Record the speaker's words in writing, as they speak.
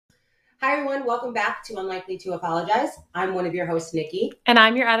Hi, everyone. Welcome back to Unlikely to Apologize. I'm one of your hosts, Nikki. And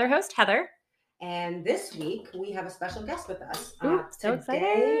I'm your other host, Heather. And this week, we have a special guest with us. So today,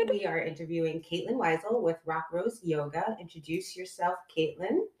 excited. we are interviewing Caitlin Weisel with Rock Rose Yoga. Introduce yourself,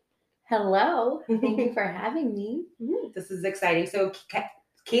 Caitlin. Hello. Thank you for having me. This is exciting. So,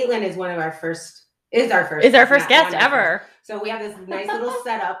 Caitlin is our first guest ever. So we have this nice little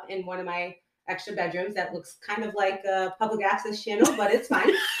setup in one of my extra bedrooms that looks kind of like a public access channel, but it's fine.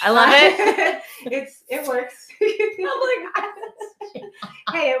 I love it. It works. Public access.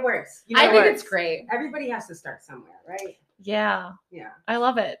 Hey, it works. I think it's great. Everybody has to start somewhere, right? Yeah. Yeah. I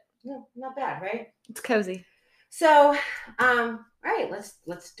love it. Yeah, not bad, right? It's cozy. So, all right, let's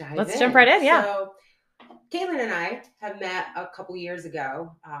dive in. Let's jump right in, yeah. So, Caitlin and I have met a couple years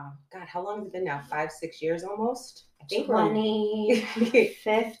ago. God, how long has it been now? 5-6 years almost? I think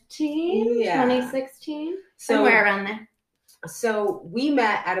 2015, Yeah. 2016, somewhere around there. So we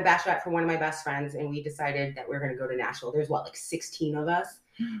met at a bachelorette for one of my best friends, and we decided that we were going to go to Nashville. There's 16 of us,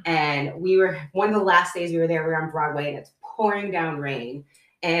 and we were one of the last days we were there. We were on Broadway, and it's pouring down rain,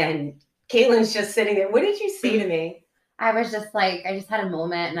 and Caitlin's just sitting there. What did you say to me? I was just like, I just had a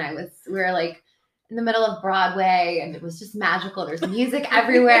moment, and we were like in the middle of Broadway, and it was just magical. There's music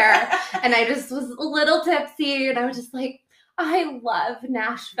everywhere, and I just was a little tipsy, and I was just like, I love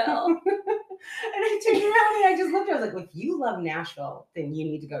Nashville. And I turned around and I just looked. I was like, well, if you love Nashville, then you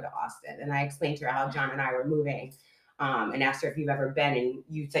need to go to Austin. And I explained to her how John and I were moving, and asked her if you've ever been. And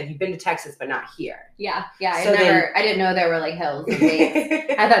you said you've been to Texas, but not here. Yeah. I didn't know there were like hills and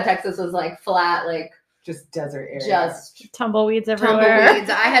lakes. I thought Texas was like flat, like just desert area, just tumbleweeds everywhere.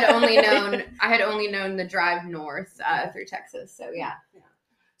 I had only known the drive north through Texas. So yeah.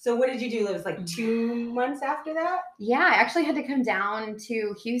 So what did you do? It was like 2 months after that? Yeah, I actually had to come down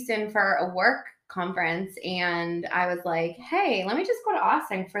to Houston for a work conference, and I was like, hey, let me just go to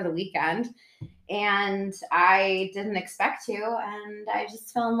Austin for the weekend. And I didn't expect to, and I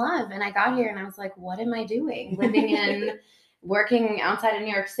just fell in love. And I got here and I was like, what am I doing? Working outside of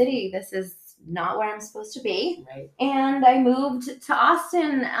New York City. This is not where I'm supposed to be. Right. And I moved to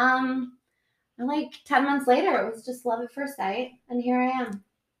Austin like 10 months later. It was just love at first sight, and here I am.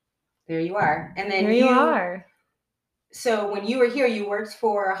 There you are. And then there you are. So when you were here, you worked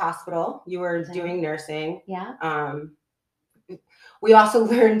for a hospital. You were doing nursing. Yeah. We also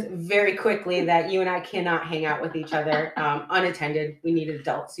learned very quickly that you and I cannot hang out with each other unattended. We need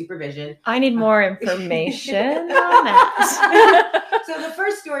adult supervision. I need more information on that. So the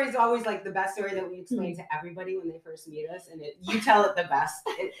first story is always like the best story that we explain to everybody when they first meet us, and you tell it the best.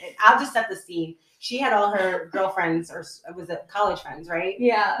 I'll just set the scene. She had all her girlfriends, or was it college friends, right?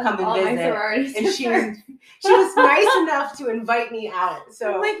 Yeah, come and all visit, my sororities. and she was nice enough to invite me out.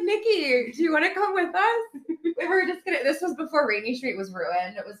 So I'm like, Nikki, do you want to come with us? We were just gonna. This was before Rainy Street was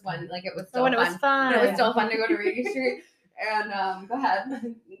ruined. It was when it was still when it was fun. It was still fun to go to Rainy Street. And go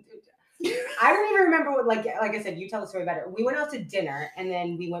ahead. I don't even remember what, like I said, you tell the story better. We went out to dinner, and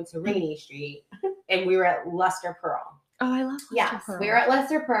then we went to Rainy Street, and we were at Luster Pearl. Oh, I love Luster Pearl. We were at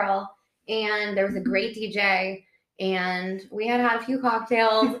Luster Pearl, and there was a great DJ, and we had a few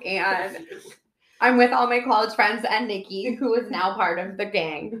cocktails, and I'm with all my college friends and Nikki, who is now part of the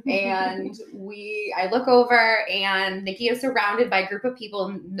gang. And I look over, and Nikki is surrounded by a group of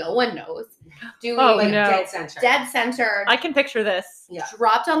people no one knows. Dead center. Dead center. I can picture this. Yeah.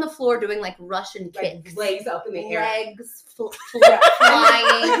 Dropped on the floor doing like Russian kicks. Legs up in the air. Legs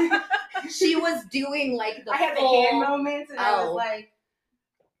flying. She was doing like the I had the hand moments, and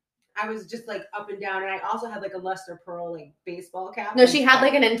I was just like up and down, and I also had like a Luster Pearl like baseball cap. No, she had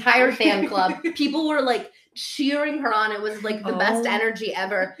like an entire fan club. People were like cheering her on. It was like the best energy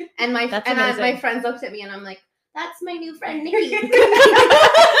ever. And my friends looked at me, and I'm like, "That's my new friend Nikki.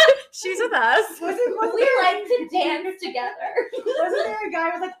 She's with us. We like to dance together." Wasn't there a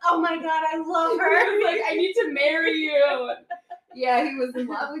guy who was like, "Oh my god, I love her. Like, I need to marry you." Yeah, he was in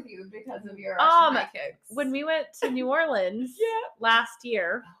love with you because of your Russian kicks. When we went to New Orleans last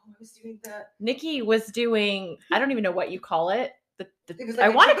year, I was doing Nikki was doing, I don't even know what you call it. I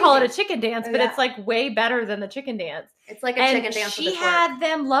want to call it a chicken dance, but it's like way better than the chicken dance. It's like a chicken dance. She had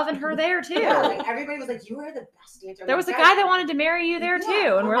them loving her there too. Yeah, like everybody was like, "You are the best dancer." There was a guy that wanted to marry you there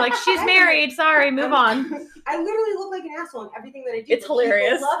too, and we're like, "She's married. Sorry, move on." I literally look like an asshole in everything that I do. It's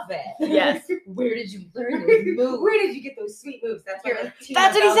hilarious. People love it. Yes. Where did you learn those moves? Where did you get those sweet moves? That's what he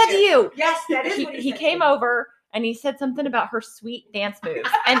said to you. Yes, that is what he came over and he said something about her sweet dance moves,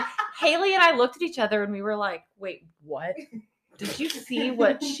 and Haley and I looked at each other and we were like, "Wait, what?" Did you see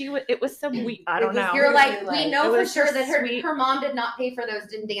what she was? It was some weird. I don't know. You're like, we know for sure that her mom did not pay for those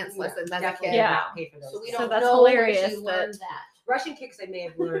dance lessons as a kid. Yeah, pay for those. So we don't that's know hilarious where she learned that. Russian kicks I may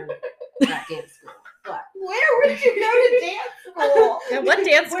have learned at dance school. But Where would you go to dance school? Yeah, what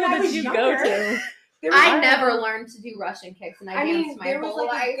dance When school I did was you younger, go to? there I was- never learned to do Russian kicks, and I danced my there was whole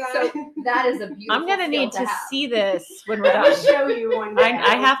like life. a guy. So that is a beautiful. I'm gonna need to have. see this when we're I will done. show you one day.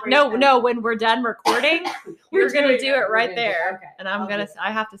 I have no. When we're done recording, We're we're gonna doing do it. it We're right gonna do it. there, Okay. and I'm I'll gonna. do it.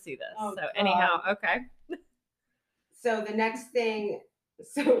 I have to see this. Oh, So God. anyhow, okay. So the next thing.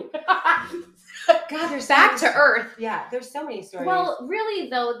 So God, there's so Back many- to earth. Yeah, there's so many stories. Well, really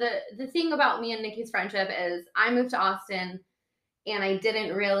though, the thing about me and Nikki's friendship is I moved to Austin and I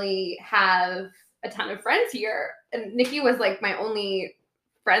didn't really have a ton of friends here. And Nikki was like my only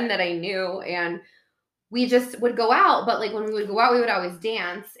friend that I knew, and we just would go out, but like when we would go out, we would always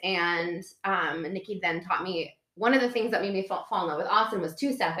dance. And Nikki then taught me one of the things that made me fall in love with Austin was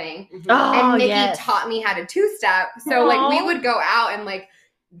two-stepping. Mhm. Oh, And Nikki yes. taught me how to two-step. So like we Aw. would go out and like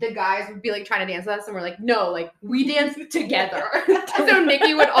the guys would be like trying to dance with us, and we're like, no, like we dance together. So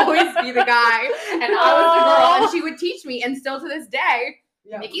Nikki would always be the guy, and I was the girl, and she would teach me. And still to this day,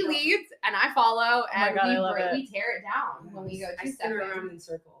 Yeah, Nikki we go. leads and I follow, my and God, I love it. we tear it down when we go I spin around two-stepping. in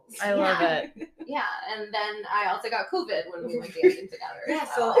circles. I love it. Yeah, and then I also got COVID when we went dancing together. Yeah,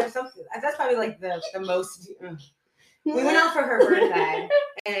 so there's something that's probably like the most. We went out for her birthday,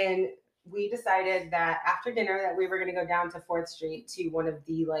 and we decided that after dinner that we were going to go down to 4th Street to one of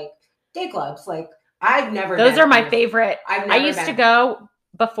the like gay clubs. Like I've never. Those been are my to- favorite. I've I never used to been. go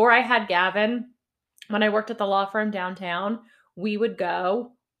before I had Gavin. When I worked at the law firm downtown, we would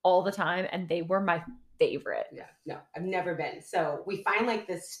go all the time, and they were my favorite. Yeah, no, I've never been. So we find like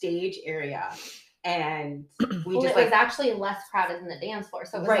this stage area, and we Well, just it was like actually less crowded than the dance floor,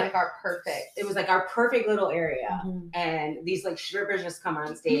 so it was Right. like our perfect. it was like our perfect little area. Mhm. And these like strippers just come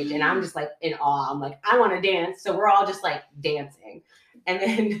on stage, and I'm just like in awe. I'm like, I want to dance. So we're all just like dancing, and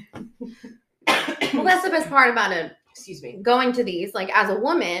then Well, that's the best part about it. excuse me. Going to these, like as a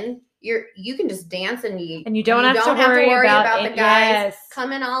woman, you can just dance and you don't have to worry about the it. guys Yes.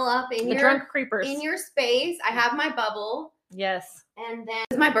 coming all up in The your drunk creepers. in your space. I have my bubble, Yes. and then it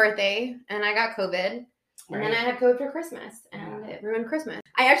was my birthday, and I got COVID, and then I Right. had COVID for Christmas, and it ruined Christmas.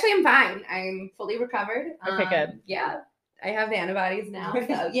 I actually am fine. I'm fully recovered. Okay, good. Yeah, I have the antibodies now,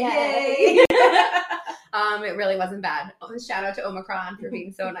 so Yay. It really wasn't bad. Shout out to Omicron for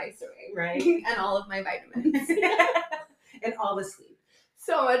being so nice to me, Right. and all of my vitamins. And all the sleep.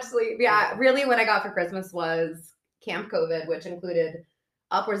 So much sleep. Yeah, really what I got for Christmas was Camp COVID, which included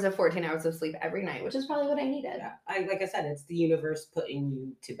upwards of 14 hours of sleep every night, which is probably what I needed. Yeah, like I said, it's the universe putting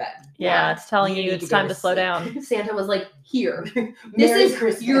you to bed. Yeah, it's telling You you need it's to go time to to slow sleep. down. Santa was like, here, this Merry is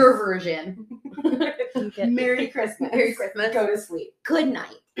Christmas. your version. Merry Christmas. Merry Christmas. Go to sleep. Good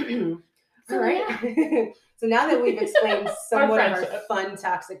night. All right. So now that we've explained somewhat of our friendship. fun,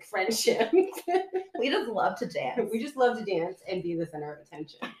 toxic friendship, We just love to dance. we just love to dance and be the center of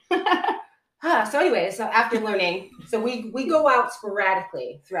attention. So anyway, so after learning, so we go out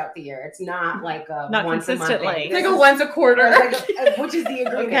sporadically throughout the year. It's not like a Not once a month consistently. thing. It's like This a is- once a quarter. which is the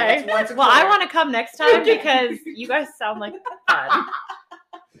agreement. Okay. It's once a Well, I quarter. want to come next time because you guys sound like fun.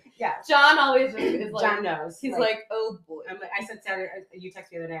 Yeah, John always is like, John knows. he's like, oh boy. I'm like, I said Saturday. You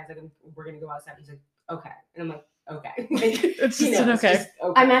texted me the other day. I was like, we're gonna go outside. He's like, okay, and I'm like, okay. It's He just an knows, okay. just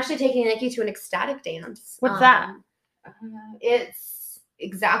okay. I'm actually taking Nikki to an ecstatic dance. What's that? It's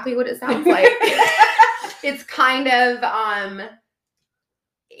exactly what it sounds like. It's kind of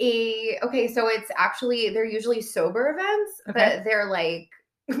so it's actually they're usually sober events, Okay. but they're like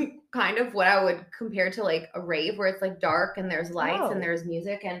kind of what I would compare to like a rave where it's like dark and there's lights Oh. and there's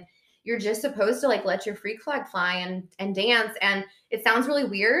music and you're just supposed to like let your freak flag fly and dance. And it sounds really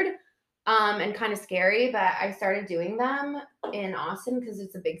weird and kind of scary, but I started doing them in Austin because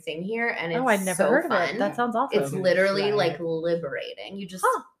it's a big thing here and it's Oh, I'd never so heard fun. of it. That sounds awesome. It's literally Right. like liberating. You just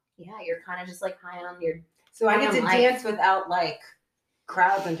Huh. yeah, you're kind of just like high on your So I get to Damn life. dance without like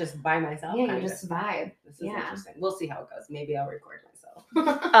crowds and just by myself. yeah, kind you of. just vibe. This is yeah. interesting. We'll see how it goes. Maybe I'll record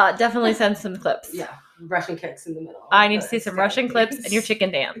myself. Definitely send some clips. Yeah, Russian kicks in the middle. I need to see some Russian clips and your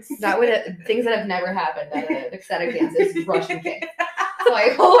chicken dance. That would things that have never happened at an ecstatic dance is Russian kick. So I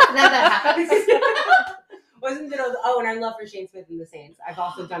hope that happens. Wasn't it? Oh, and I love for Shane Smith and the Saints. I've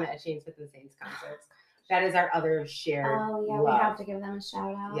also done it at Shane Smith and the Saints concerts. That is our other shared. Oh yeah, love. we have to give them a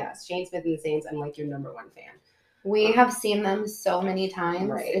shout out. Yes, Shane Smith and the Saints. I'm like your number one fan. We have seen them so many times.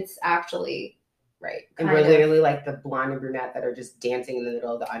 Right. It's actually Right. And Kind we're of. literally like the blonde and brunette that are just dancing in the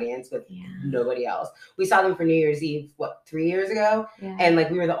middle of the audience with yeah. nobody else. We saw them for New Year's Eve, 3 years ago? Yeah. And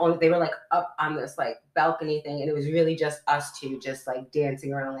like we were the only, they were like up on this like balcony thing. And it was really just us two just like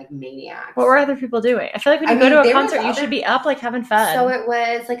dancing around like maniacs. What were other people doing? I feel like when I you mean, go to a there was concert, you other- should be up like having fun. So it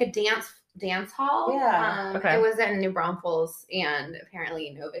was like a dance dance hall. Yeah. Okay. It was in New Braunfels, and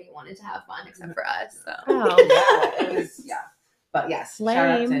apparently nobody wanted to have fun except for us. So. Oh. Yeah, it was, yeah. But yes, shout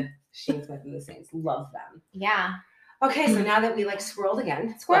out to Lame. Shane Smith and the Saints. Love them. Yeah. Okay, so now that we like swirled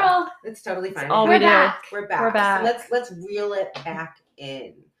again. Squirrel. well, it's totally fine. all We're we do. back. We're back. We're back. So let's reel it back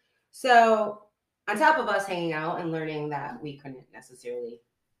in. So on top of us hanging out and learning that we couldn't necessarily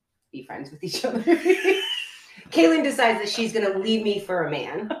be friends with each other, Kaylin decides that she's gonna leave me for a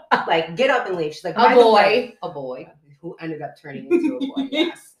man. Like, get up and leave. She's like, A by the boy. way, a boy who ended up turning into a boy.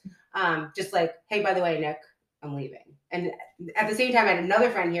 Yes. Just like, hey, by the way, Nick, I'm leaving. And at the same time, I had another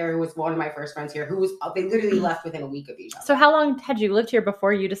friend here who was one of my first friends here, who was they literally left within a week of each other. So how long had you lived here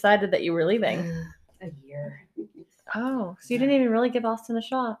before you decided that you were leaving? A year. Oh, so you didn't even really give Austin a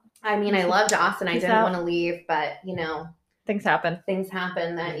shot. I mean, I loved Austin. I Peace didn't out. want to leave, but you know, Things happen. things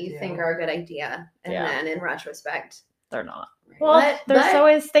happen that They you do. think are a good idea, and Yeah. then in retrospect, They're not. Right. Well, there's but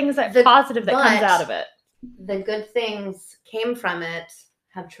always things that positive that comes out of it. the good things came from it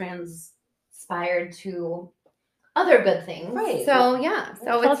have transpired to other good things. Right. So yeah, so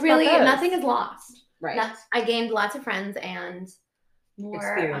Tell us it's about really those. nothing is lost. Right. I gained lots of friends and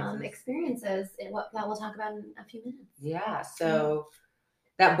more Experiences. that we'll talk about in a few minutes. Yeah. So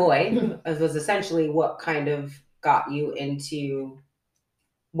that boy was essentially what kind of got you into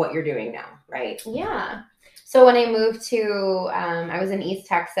what you're doing now, right? Yeah. So when I moved to, I was in East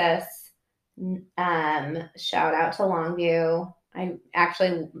Texas. Shout out to Longview. I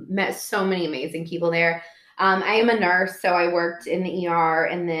actually met so many amazing people there. I am a nurse, so I worked in the ER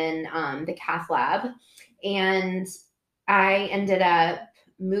and then the cath lab. And I ended up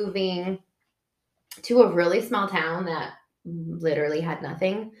moving to a really small town that literally had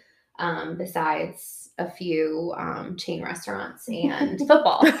nothing besides a few chain restaurants and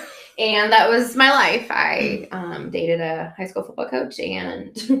football. And that was my life. I dated a high school football coach and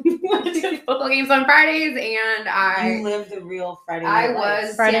went to football games on Fridays. And You lived the real Friday I night lights.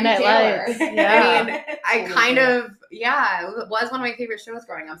 was Friday Sam Night Taylor. Lights. Yeah. I mean, I kind of, yeah, it was one of my favorite shows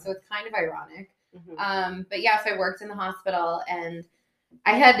growing up. So it's kind of ironic. Mhm. But yeah, so I worked in the hospital and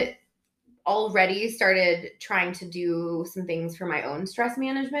I had already started trying to do some things for my own stress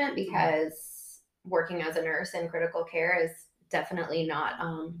management because working as a nurse in critical care is definitely not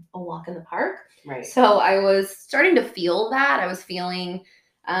a walk in the park. Right. So I was starting to feel that. I was feeling,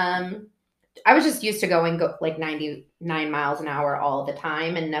 I was just used to going like 99 miles an hour all the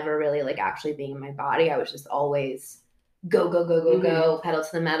time and never really like actually being in my body. I was just always go, pedal to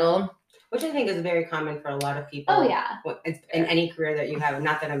the metal. Which I think is very common for a lot of people. Oh, yeah. In any career that you have.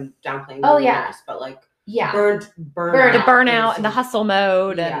 Not that I'm downplaying Oh, being a yeah. nurse, but like Yeah. burnout. The burnout and the hustle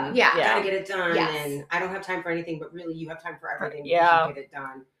mode. Yeah. And Yeah. Gotta get it done. Yes. And I don't have time for anything, but really you have time for everything. Yeah. Because you get it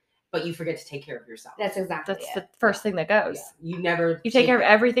done. But you forget to take care of yourself. That's exactly That's it. the first thing that goes. Yeah. You never You take care of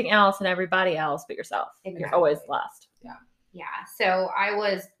everything else and everybody else but yourself. You're Exactly. always last. Yeah. So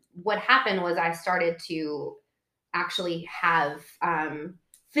what happened was I started to actually have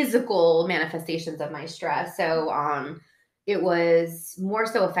physical manifestations of my stress. So it was more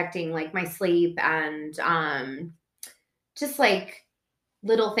so affecting like my sleep and just like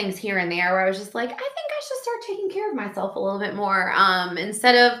little things here and there where I was just like, I think I should start taking care of myself a little bit more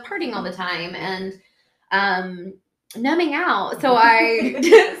instead of partying all the time and numbing out. So I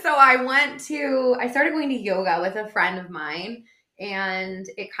I started going to yoga with a friend of mine, and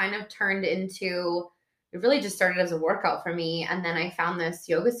it kind of turned into, it really just started as a workout for me. And then I found this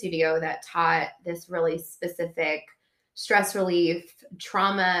yoga studio that taught this really specific stress relief,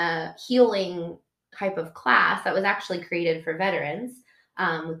 trauma healing type of class that was actually created for veterans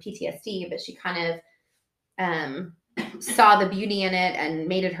with PTSD, but she kind of saw the beauty in it and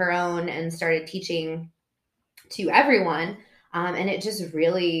made it her own and started teaching to everyone. And it just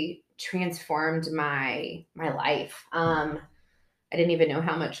really transformed my life. I didn't even know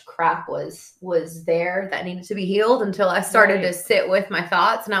how much crap was there that needed to be healed until I started to sit with my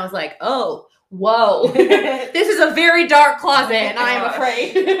thoughts, and I was like, oh, whoa, this is a very dark closet, and I am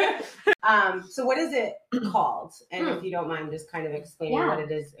afraid. So what is it called? And if you don't mind just kind of explaining Yeah. what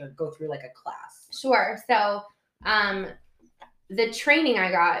it is, or go through like a class. Sure. So the training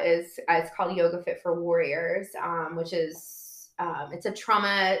I got is called Yoga Fit for Warriors, which is it's a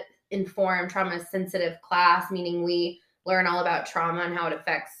trauma-informed, trauma-sensitive class, meaning we learn all about trauma and how it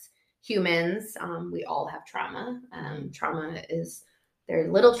affects humans. We all have trauma. There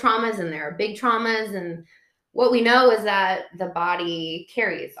are little traumas and there are big traumas. And what we know is that the body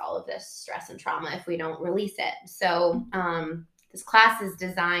carries all of this stress and trauma if we don't release it. So this class is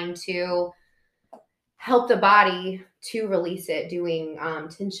designed to help the body to release it, doing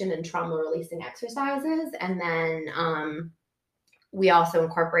tension and trauma releasing exercises. And then we also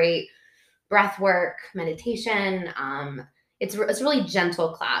incorporate breath work, meditation. It's a really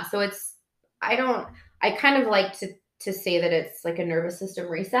gentle class. So I kind of like to say that it's like a nervous system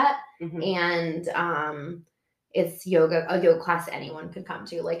reset, and it's a yoga class anyone could come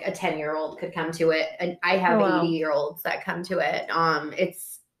to. Like a 10-year-old could come to it, and I have 80-year-olds that come to it.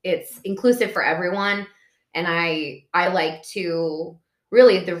 It's inclusive for everyone, and I like to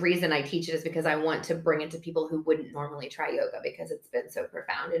really, the reason I teach it is because I want to bring it to people who wouldn't normally try yoga, because it's been so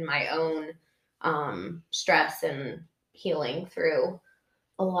profound in my own stress and healing through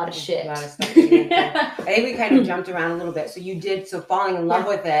a lot of shit. A lot of stuff. I think we kind of jumped around a little bit. So falling in love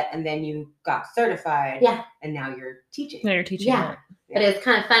with it, and then you got certified. Yeah. And now you're teaching. Now you're teaching. Yeah. But it's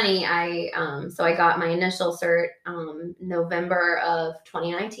kind of funny. I got my initial cert November of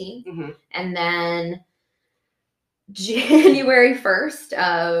 2019, and then January 1st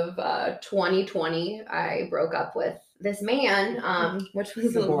of 2020, I broke up with this man, which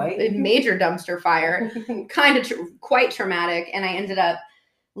was a major dumpster fire, kind of quite traumatic. And I ended up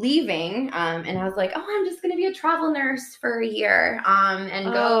leaving, and I was like, oh, I'm just going to be a travel nurse for a year,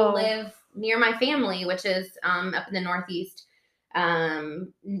 and go live near my family, which is up in the Northeast,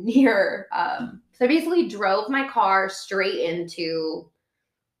 near. So I basically drove my car straight into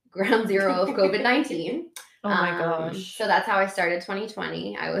ground zero of COVID-19. Oh my gosh. So that's how I started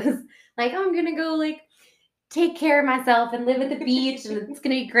 2020. I was like, oh, I'm going to go like take care of myself and live at the beach, and it's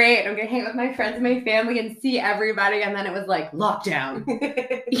going to be great. I'm going to hang out with my friends and my family and see everybody. And then it was like, lockdown.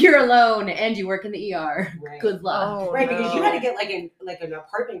 You're alone and you work in the ER. Right. Good luck. Right, because you had to get like an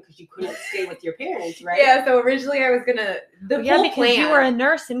apartment because you couldn't stay with your parents, right? Yeah, so originally I was going to, because you were a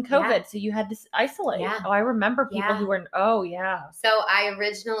nurse in COVID, so you had to isolate. Yeah. Oh, I remember people who were, So I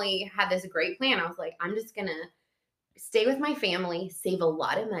originally had this great plan. I was like, I'm just going to stay with my family, save a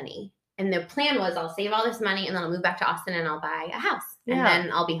lot of money. And the plan was I'll save all this money, and then I'll move back to Austin and I'll buy a house, and then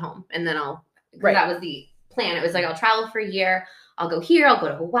I'll be home, and then that was the plan. It was like, I'll travel for a year. I'll go here. I'll go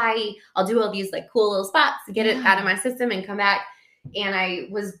to Hawaii. I'll do all these like cool little spots to get it out of my system and come back. And I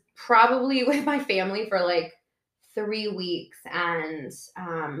was probably with my family for like 3 weeks. And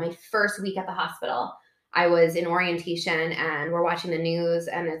my first week at the hospital, I was in orientation, and we're watching the news,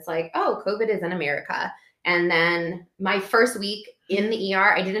 and it's like, oh, COVID is in America. And then my first week in the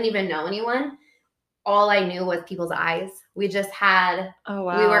ER, I didn't even know anyone. All I knew was people's eyes. We just had, we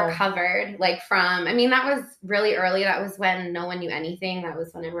were covered like that was really early. That was when no one knew anything. That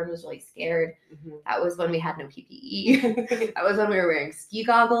was when everyone was really scared. That was when we had no PPE. That was when we were wearing ski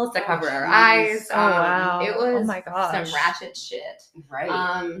goggles to cover our eyes. It was some ratchet shit.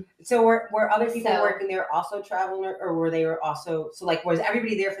 Right. So were other people working there also traveling, or were they also, so like, was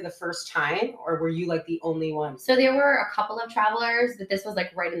everybody there for the first time, or were you like the only one? So there were a couple of travelers, but this was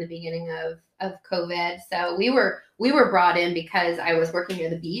like right in the beginning of COVID. So we were brought in because I was working near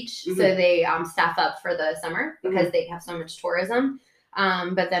the beach. So they staff up for the summer because they have so much tourism.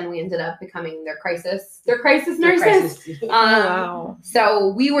 But then we ended up becoming their crisis nurses.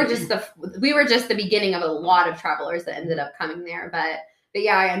 So we were just the beginning of a lot of travelers that ended up coming there. But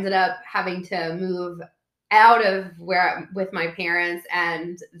yeah, I ended up having to move out of with my parents,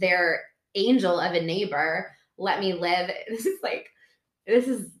 and their angel of a neighbor let me live. This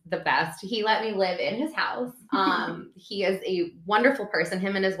is the best. He let me live in his house. He is a wonderful person.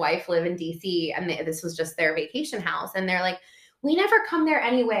 Him and his wife live in DC, and this was just their vacation house. And they're like, we never come there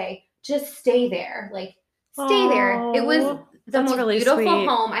anyway. Just stay there. Like, stay there. It was the most really beautiful sweet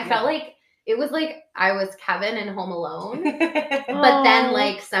home. I felt like it was like I was Kevin in Home Alone. But then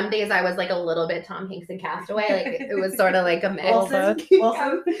like some days I was like a little bit Tom Hanks in Castaway. Like it was sort of like a mix. Wilson.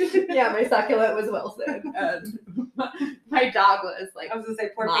 Yeah, my succulent was Wilson. And my dog was like, I was gonna say,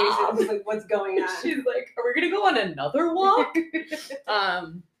 poor patient was like, what's going on? She's like, are we gonna go on another walk?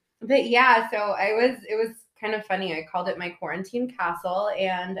 But yeah, so it was kind of funny. I called it my quarantine castle,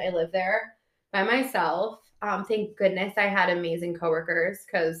 and I lived there by myself. Thank goodness I had amazing coworkers,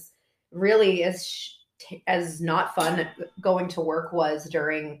 because really as not fun going to work was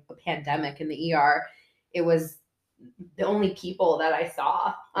during a pandemic in the ER, it was the only people that I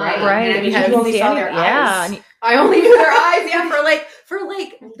saw. Right. And you only saw their eyes. I only knew their eyes. Yeah. For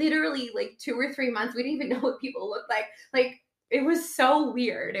literally like 2 or 3 months, we didn't even know what people looked like. Like, it was so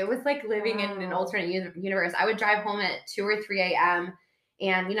weird. It was like living in an alternate universe. I would drive home at 2 or 3 a.m.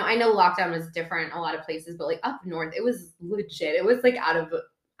 And, I know lockdown was different a lot of places, but like up north, it was legit. It was like out of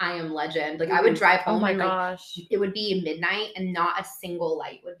I Am Legend. Like, I would drive home and like it would be midnight and not a single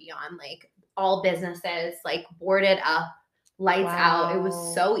light would be on. Like, all businesses like boarded up, lights out. It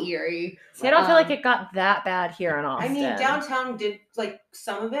was so eerie. See, I don't feel like it got that bad here in Austin. I mean, downtown did like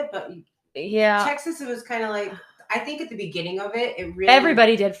some of it, but yeah, Texas, it was kind of like, I think at the beginning of it, it really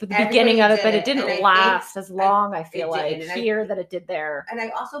Everybody did for the beginning of it, but it did, and I didn't think last as long. I feel it like didn't, and here that it did there. And I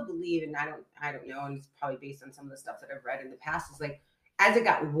also believe, and I don't know, and it's probably based on some of the stuff that I've read in the past, is like as it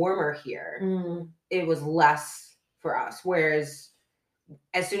got warmer here, it was less for us. Whereas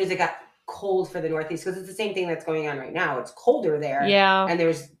as soon as it got cold for the Northeast, because it's the same thing that's going on right now. It's colder there,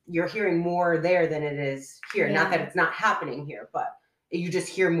 and you're hearing more there than it is here. Not that it's not happening here, but you just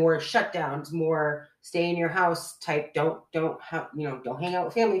hear more shutdowns, more stay in your house type. Don't hang out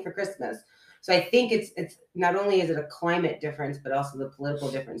with family for Christmas. So I think it's not only is it a climate difference, but also the political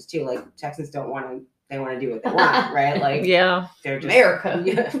difference too. Like Texans they want to do what they want, right? Like they're just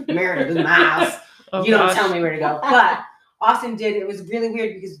America. America is my house. You don't tell me where to go. But Austin did. It was really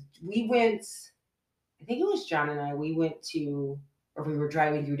weird because we went. I think it was John and I. We were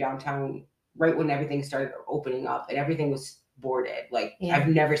driving through downtown right when everything started opening up, and everything was boarded. Like I've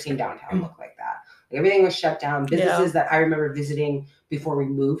never seen downtown look like that. Like, everything was shut down. Businesses that I remember visiting before we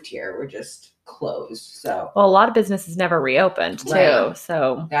moved here were just closed. So a lot of businesses never reopened too. Right.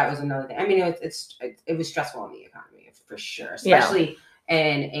 So that was another thing. I mean, it was stressful on the economy for sure, especially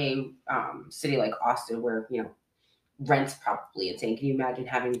in a city like Austin where rent's probably insane. Can you imagine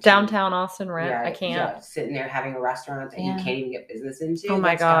having downtown Austin rent? I can't. Yeah, sitting there having a restaurant that you can't even get business into. Oh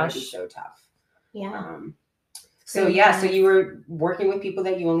my gosh, gotta be so tough. Yeah. So you were working with people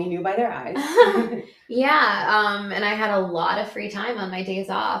that you only knew by their eyes. And I had a lot of free time on my days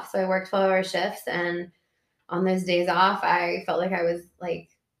off. So I worked 12-hour shifts, and on those days off, I felt like I was like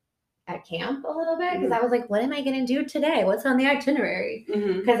at camp a little bit because I was like, what am I going to do today? What's on the itinerary?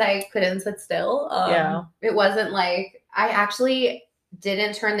 Because I couldn't sit still. It wasn't like I actually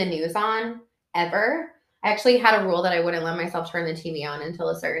didn't turn the news on ever. I actually had a rule that I wouldn't let myself turn the TV on until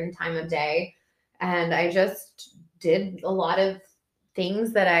a certain time of day. And I just did a lot of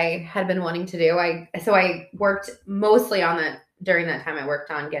things that I had been wanting to do. So I worked mostly on that. During that time, I worked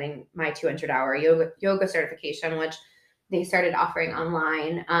on getting my 200-hour yoga certification, which they started offering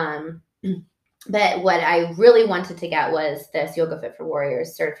online. But what I really wanted to get was this Yoga Fit for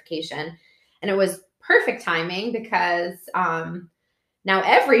Warriors certification. And it was perfect timing because now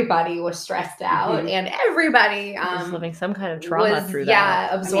everybody was stressed out and everybody was living some kind of trauma through that.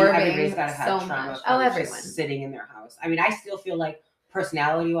 Yeah, absorbing everybody's got to have so trauma. Much. Oh, everyone. Just sitting in their house. I mean, I still feel like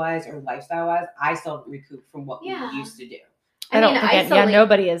personality-wise or lifestyle-wise, I still haven't recouped from what we used to do.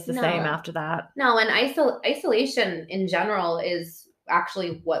 Nobody is the same after that. No, and isolation in general is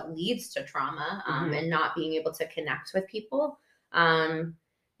actually what leads to trauma and not being able to connect with people. And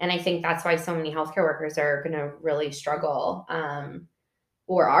I think that's why so many healthcare workers are going to really struggle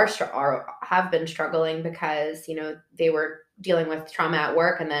or have been struggling because, they were dealing with trauma at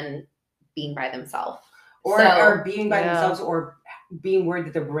work and then being by themselves. Or being by themselves or being worried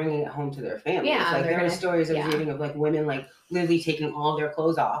that they're bringing it home to their families. Yeah, like there were stories I was reading of like women like literally taking all their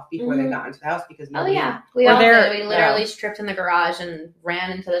clothes off before they got into the house because nobody. We literally stripped in the garage and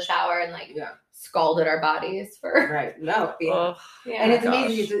ran into the shower and scalded our bodies for and it's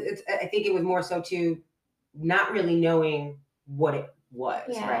amazing. I think it was more so to not really knowing what it was,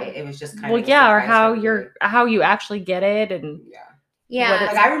 right? It was just kind of or how you actually get it and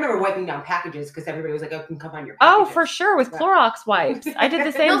like I remember wiping down packages because everybody was like, "Oh, can come on your packages." Oh, for sure, with Clorox wipes. I did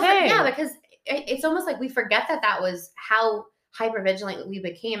the same thing. Because it's almost like we forget that was how hypervigilant we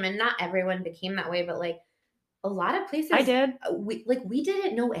became, and not everyone became that way, but like a lot of places, I did. We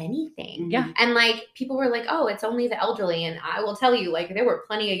didn't know anything. Yeah, and like people were like, "Oh, it's only the elderly," and I will tell you, like there were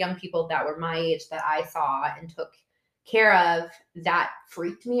plenty of young people that were my age that I saw and took care of that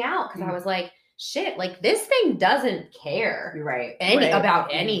freaked me out because I was like, shit, like this thing doesn't care about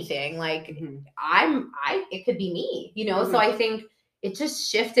anything. Like it could be me, So I think it just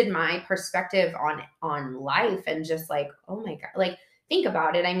shifted my perspective on life and just like, oh my God, like think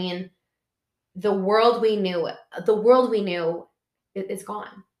about it. I mean, the world we knew is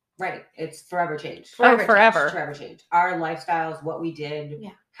gone. Right. It's forever changed. Forever changed. Our lifestyles, what we did,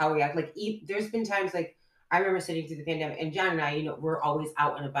 how we act. Like there's been times like I remember sitting through the pandemic and John and I, we're always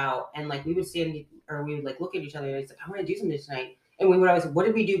out and about and like we would stand or we would like look at each other and it's like, I want to do something tonight. And we would always, what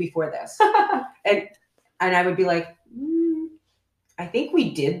did we do before this? and I would be like, I think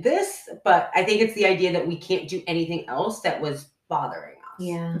we did this, but I think it's the idea that we can't do anything else that was bothering us.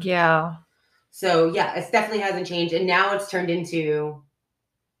 Yeah. Yeah. So it definitely hasn't changed. And now it's turned into,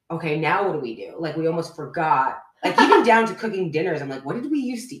 okay, now what do we do? Like we almost forgot. Like even down to cooking dinners, I'm like, what did we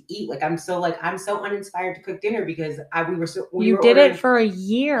used to eat? Like I'm so uninspired to cook dinner because we did it for a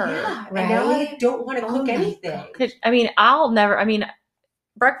year. Yeah, right? And now I don't want to cook anything.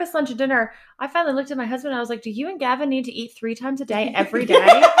 Breakfast, lunch, and dinner. I finally looked at my husband and I was like, do you and Gavin need to eat 3 times a day every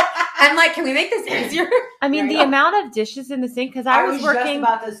day? I'm like, can we make this easier? I mean, the amount of dishes in the sink, because I was working. Just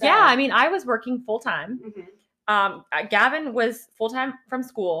about to say. Yeah, I mean, I was working full time. Mm-hmm. Gavin was full time from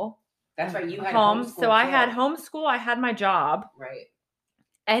school. That's right. You had home. homeschool So I too. had homeschool. I had my job. Right.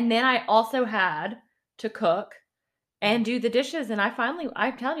 And then I also had to cook and do the dishes. And I'm telling you,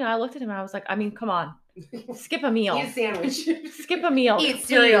 I looked at him and I was like, I mean, come on, skip a meal. Eat a sandwich. Skip a meal. Eat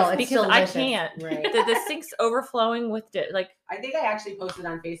cereal. Please, It's because I delicious. can't. Right. The sink's overflowing with I think I actually posted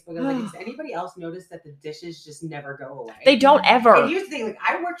on Facebook. I was like, does anybody else notice that the dishes just never go away? they don't ever. And here's the thing, like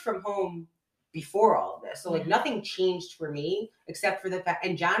I worked from home before all of this. So like nothing changed for me except for the fact,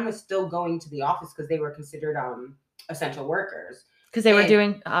 and John was still going to the office because they were considered essential workers. Because they were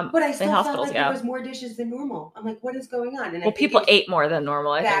doing but I still in felt hospitals, like there was more dishes than normal. I'm like, what is going on? And well, people ate more than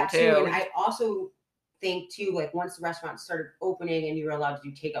normal, I think, too. And I also think too, like once the restaurants started opening and you were allowed to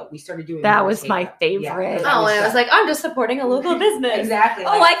do takeout, we started doing that more was takeout. my favorite. Yeah, Oh, and it was like, I'm just supporting a local business. Exactly.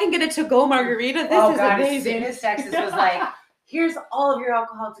 Oh, I can get a to-go margarita. This is amazing. As soon as Texas was like, here's all of your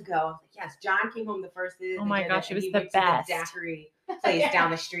alcohol to go. I was like, yes, John came home the first day. Oh my gosh, it was he the went to best. The daiquiri place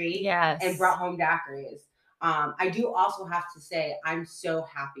down the street. Yes. And brought home daiquiris. I do also have to say, I'm so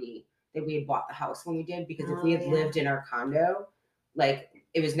happy that we had bought the house when we did, because if we had lived in our condo, like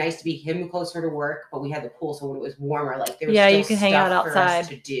it was nice to be him closer to work, but we had the pool, so when it was warmer, like there was still you can hang out stuff for us outside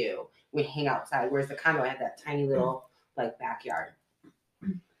to do. We'd hang outside, whereas the condo had that tiny little like backyard.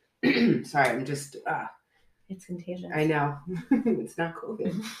 Sorry, I'm just It's contagious. I know. It's not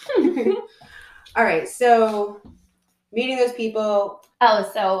COVID. All right, so meeting those people. Oh,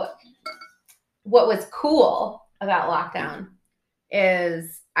 so what was cool about lockdown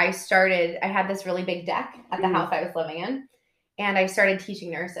is I had this really big deck at the house I was living in, and I started teaching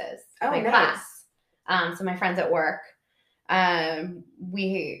nurses my class. So my friends at work, I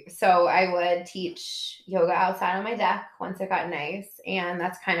would teach yoga outside on my deck once it got nice, and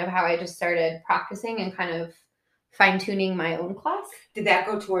that's kind of how I just started practicing and kind of fine-tuning my own class. Did that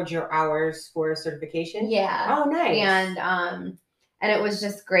go towards your hours for certification? Yeah. Oh, nice. And it was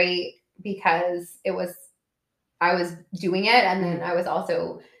just great because I was doing it, and then I was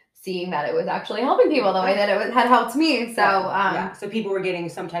also seeing that it was actually helping people the way that it had helped me. So, so people were getting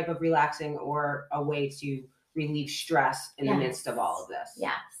some type of relaxing or a way to relieve stress in the midst of all of this.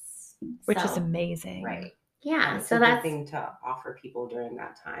 Yes. Which is amazing. Right. Yeah. It's so a that's good thing to offer people during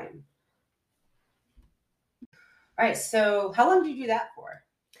that time. All right. So how long did you do that for?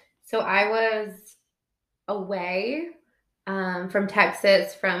 So I was away from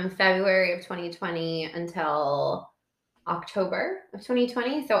Texas from February of 2020 until October of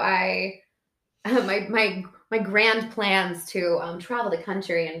 2020. So my grand plans to travel the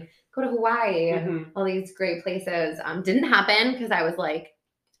country and go to Hawaii and all these great places didn't happen because I was like,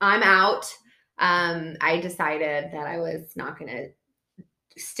 I'm out. I decided that I was not going to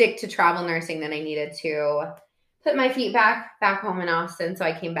stick to travel nursing, that I needed to put my feet back home in Austin. So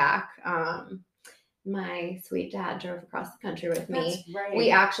I came back. My sweet dad drove across the country with me. That's right.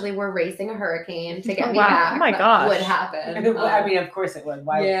 We actually were racing a hurricane to get me Wow. back. Oh my That gosh. would happen. I mean, of course it would.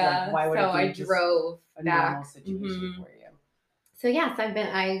 Why would so it be I just drove a normal back. situation for you? So yes,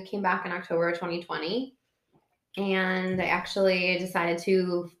 I came back in October of 2020, and I actually decided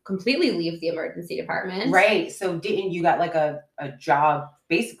to completely leave the emergency department. Right. So didn't you got like a job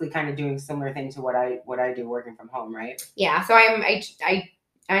basically kind of doing similar thing to what I do working from home, right? Yeah. So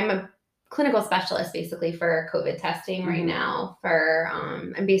I'm a clinical specialist basically for COVID testing right now.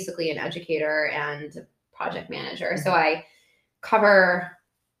 I'm basically an educator and project manager. So I cover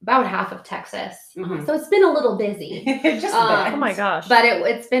about half of Texas. So it's been a little busy. Just Oh my gosh. But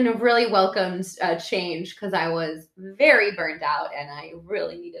it's been a really welcomed change because I was very burned out and I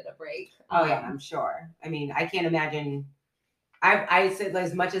really needed a break. Oh yeah, I'm sure. I mean, I can't imagine. I said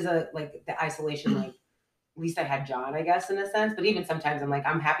as much as the isolation, like at least I had John, I guess, in a sense. But even sometimes I'm like,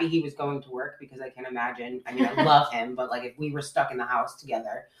 I'm happy he was going to work because I can imagine. I mean, I love him, but like if we were stuck in the house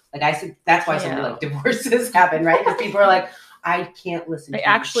together, like I said, that's why so many like divorces happen, right? Because people are like, I can't listen. They to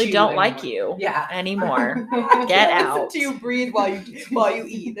actually you don't anymore. like you I anymore. can't Get listen out. to you breathe while you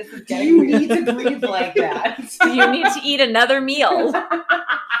eat. This is Do you need to breathe like that? You need to eat another meal.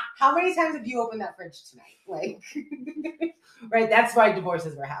 How many times have you opened that fridge tonight? Like, right? That's why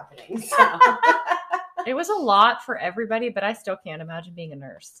divorces were happening. So. It was a lot for everybody, but I still can't imagine being a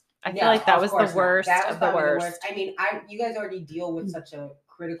nurse. I feel like that of was course the not. worst That was of the probably worst. I mean, you guys already deal with such a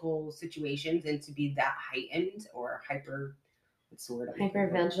critical situations, and to be that heightened or hyper, what's the word? I'm looking for?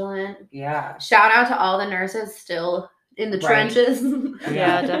 Hypervigilant. Yeah. Shout out to all the nurses still in the Right. trenches.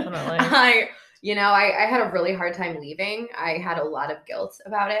 Yeah, definitely. I had a really hard time leaving. I had a lot of guilt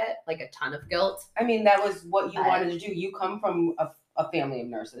about it, like a ton of guilt. I mean, that was what you But- wanted to do. You come from a a family of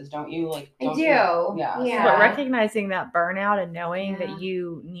nurses, don't you? Like, I don't do. you? Yeah. But recognizing that burnout and knowing Yeah. that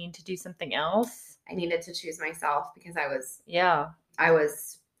you need to do something else. I needed to choose myself because I was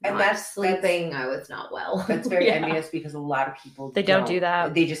And not that's- sleeping. I was not well. That's very Yeah. envious because a lot of people They don't do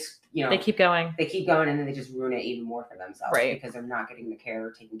that. They just, you know, They keep going. they keep going and then they just ruin it even more for themselves, Right. because they're not getting the care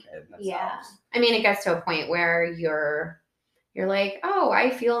or taking care of themselves. Yeah. I mean, it gets to a point where you're like, oh, I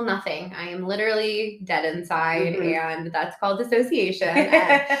feel nothing. I am literally dead inside, Mhm. and that's called dissociation.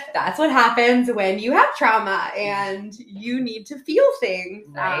 And that's what happens when you have trauma and you need to feel things,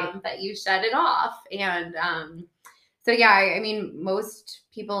 Right. that you shut it off. And so yeah, I mean, most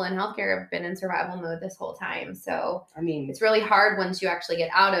people in healthcare have been in survival mode this whole time. So I mean, it's really hard once you actually get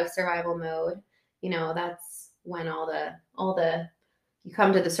out of survival mode. You know, that's when all the you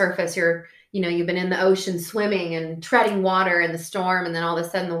come to the surface. You've been in the ocean swimming and treading water in the storm, and then all of a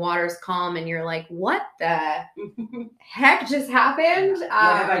sudden the water's calm and you're like, what the heck just happened? what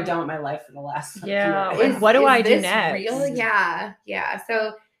have I done with my life for the last Yeah. year? What do I do this next? Real? Yeah.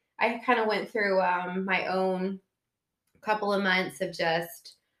 So I kind of went through my own couple of months of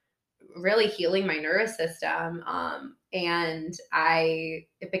just really healing my nervous system. And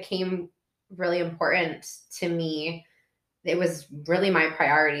it became really important to me. It was really my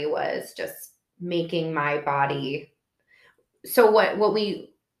priority was just making my body. So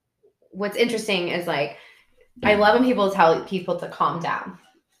what's interesting is like, I love when people tell people to calm down.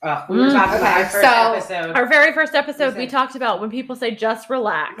 We were talking about our first so episode. Our very first episode, Listen. we talked about when people say just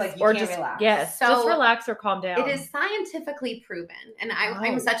relax, Like, you or can't just relax. yes, So just relax or calm down. It is scientifically proven. And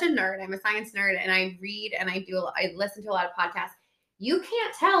I'm Oh. such a nerd. I'm a science nerd, and I read and I listen to a lot of podcasts. You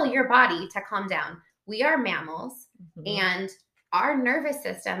can't tell your body to calm down. We are mammals, Mhm. and our nervous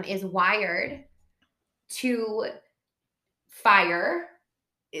system is wired to fire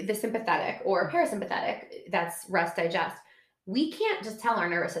the sympathetic or parasympathetic. That's rest, digest. We can't just tell our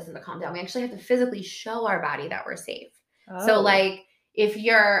nervous system to calm down. We actually have to physically show our body that we're safe. So Oh. like if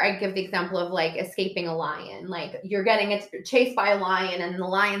I give the example of like escaping a lion, like you're getting chased by a lion and the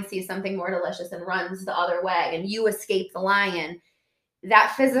lion sees something more delicious and runs the other way and you escape the lion,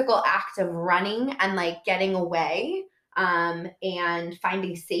 that physical act of running and like getting away, and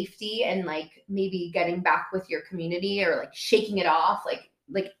finding safety and like maybe getting back with your community or like shaking it off, like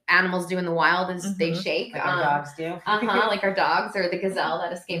animals do in the wild is they Mhm. shake. Like our dogs do. Like our dogs or the gazelle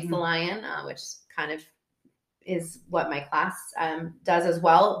that escapes the Mhm. lion, which kind of is what my class does as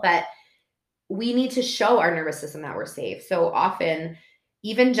well. But we need to show our nervous system that we're safe. So often,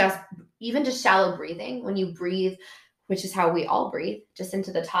 even just shallow breathing, when you breathe, which is how we all breathe, just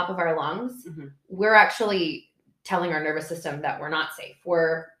into the top of our lungs, Mhm. we're actually telling our nervous system that we're not safe.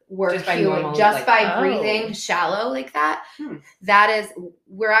 We're Just by cueing, normal, just like, by oh. breathing shallow like that. Hmm. That is,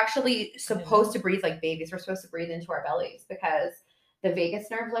 we're actually supposed to breathe like babies. We're supposed to breathe into our bellies because the vagus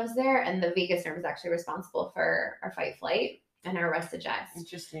nerve lives there, and the vagus nerve is actually responsible for our fight, flight, and our rest, digest.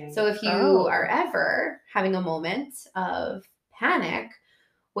 Interesting. So if you Oh. are ever having a moment of panic,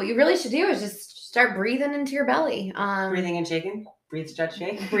 what you really should do is just start breathing into your belly. Breathing and shaking. Breathe, stretch,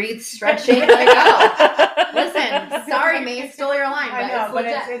 shake. Breathe, stretch, shake, let it go. Listen, sorry, May, stole your line, but I know, it's but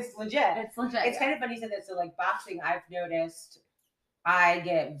legit. it's legit. It's legit. It's kind of funny you said that. So like boxing, I've noticed I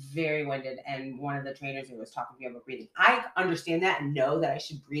get very winded, and one of the trainers who was talking to me about breathing, I understand that and know that I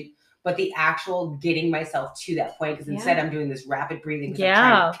should breathe, but the actual getting myself to that point, because instead I'm doing this rapid breathing because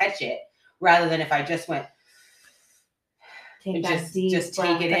I'm trying to catch it, rather than if I just went Take and that just deep take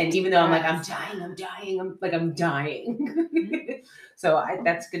breath, it that in, deep even though I'm like, breath. I'm dying. So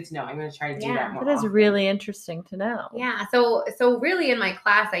that's good to know. I'm going to try to do Yeah, that more That is often. really interesting to know. Yeah. So really in my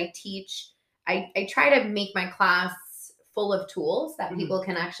class, I teach, I try to make my class full of tools that Mhm. people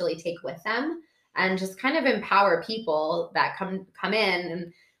can actually take with them and just kind of empower people that come in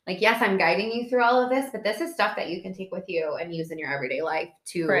and like, yes, I'm guiding you through all of this, but this is stuff that you can take with you and use in your everyday life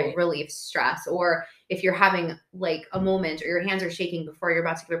to Right. relieve stress. Or if you're having like a moment or your hands are shaking before you're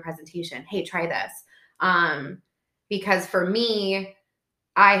about to give a presentation, hey, try this. Because for me,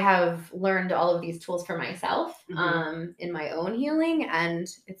 I have learned all of these tools for myself in my own healing, and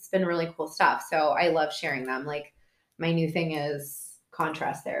it's been really cool stuff. So I love sharing them. Like my new thing is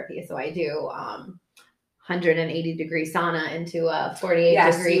contrast therapy. So I do 180-degree sauna into a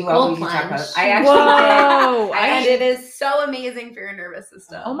 48-degree cold plunge. I actually did. Whoa! And it is so amazing for your nervous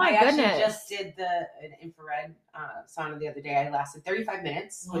system. Oh my I actually goodness. just did an infrared sauna the other day. I lasted 35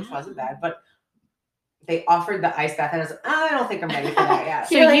 minutes, which Wow. wasn't bad, but they offered the ice bath, and I was like, I don't think I'm ready for that yet.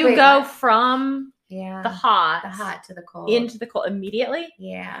 So You're like, you wait, go what? from Yeah. the hot to the cold. into the cold immediately.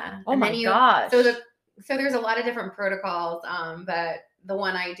 Yeah. Oh And my then gosh! So there's a lot of different protocols, but the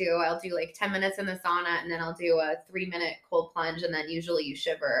one I do, I'll do like 10 minutes in the sauna and then I'll do a 3-minute cold plunge and then usually you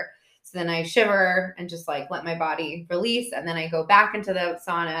shiver. So then I shiver and just like let my body release and then I go back into the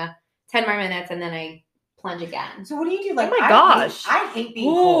sauna 10 more minutes and then I plunge again. So what do you do? Like, Oh my gosh. I hate being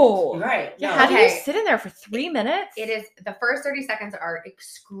cold. Ooh. Right. Yeah, No. how do you Okay. sit in there for 3 minutes? It is the first 30 seconds are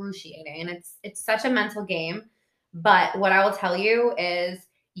excruciating and it's such a mental game. But what I will tell you is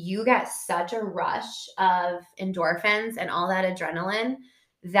you get such a rush of endorphins and all that adrenaline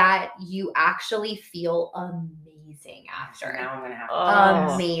that you actually feel amazing after. Now I'm going to have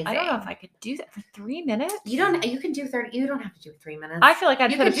to. Amazing. I don't know if I could do that for 3 minutes. You can do 30. You don't have to do 3 minutes. I feel like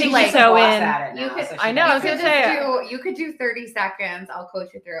I'd You put a could do, pinky like, toe boss in. at it You now, could- so she I know, I was doesn't- gonna say- you could do 30 seconds. I'll coach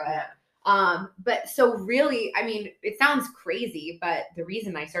you through it. Yeah. But so really, I mean, it sounds crazy, but the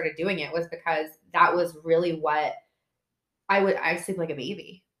reason I started doing it was because that was really what I sleep like a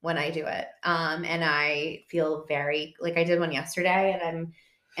baby when I do it. And I feel very like I did one yesterday and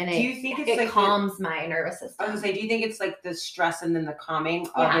Do you think it's it like calms my nervous system. I was gonna say, do you think it's like the stress and then the calming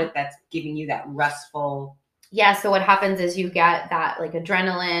of Yeah. it that's giving you that restful? Yeah, so what happens is you get that like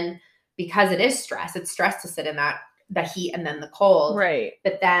adrenaline because it is stress. It's stress to sit in the heat and then the cold. Right.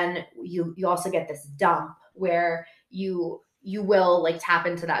 But then you also get this dump where you will like tap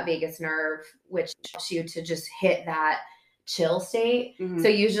into that vagus nerve, which helps you to just hit that chill state. Mhm. So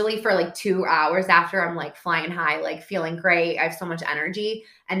usually for like 2 hours after I'm like flying high, like feeling great. I have so much energy.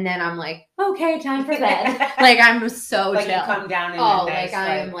 And then I'm like, okay, time for bed. Like I'm so like chill. you come down and Oh, then like there's,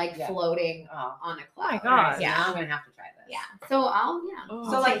 I am like yeah. floating Oh. on a my cloud. gosh. So Yeah. now I'm gonna have to try this. Yeah. So I'll Oh.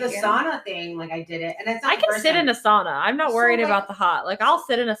 So I'll like the take you. sauna thing, like I did it, and it's not I the can first sit time. in a sauna. I'm not So, worried like- about the hot. Like I'll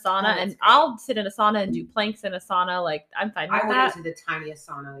sit in a sauna that's and great. I'll sit in a sauna and do planks in a sauna. Like I'm fine with I went that. into the tiniest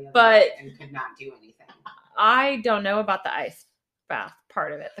sauna the other But- day and could not do anything. I don't know about the ice bath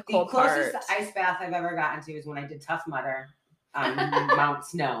part of it, the The cold closest part. ice bath I've ever gotten to is when I did Tough Mudder on Mount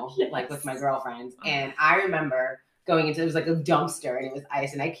Snow, like with my girlfriends. And I remember going into, it was like a dumpster and it was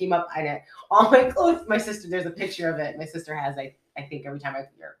ice. And I came up and all my clothes, my sister, there's a picture of it. My sister has, I think every time I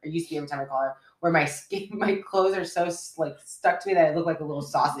used to be every time I call her, where my skin, my clothes are so like stuck to me that I look like a little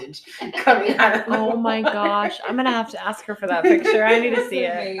sausage coming out of the Oh my water. gosh. I'm gonna have to ask her for that picture. I need to see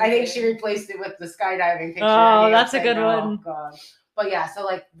it. I think she replaced it with the skydiving picture. Oh, of me that's a upside good down. one. Oh, God. But yeah, so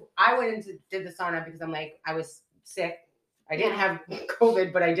like I did the sauna because I'm like, I was sick. I didn't have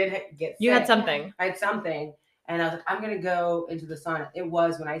COVID, but I did get sick. You had something. I had something. And I was like, I'm going to go into the sauna. It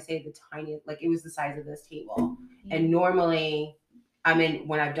was, when I say the tiniest, like it was the size of this table. And normally,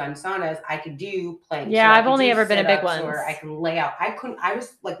 when I've done saunas, I could do planks. Yeah, or I I've could only do ever been a big sit-ups, one. Or I can lay out. I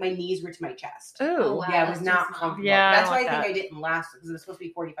was like, my knees were to my chest. Ooh. Oh, wow. Yeah, it was that's not too small. comfortable. Yeah, I That's don't why like I think that. I didn't last because it was supposed to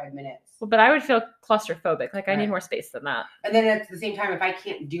be 45 minutes. Well, but I would feel claustrophobic. Like I need Right. more space than that. And then at the same time, if I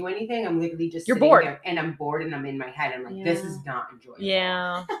can't do anything, I'm literally just You're sitting bored. there and I'm bored and I'm in my head. I'm like, this is not enjoyable.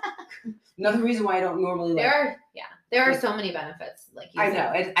 Yeah. Another reason why I don't normally like. There are so many benefits. Like you I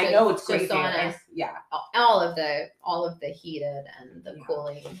said, know. I to- know it's to great. for you. sauna. It's- Yeah. all of the heated and the Yeah.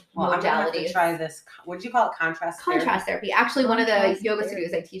 cooling Well, I'm gonna have to modalities. try this. What did you call it? Contrast therapy? Contrast therapy. Actually, one of the Contrast yoga therapy.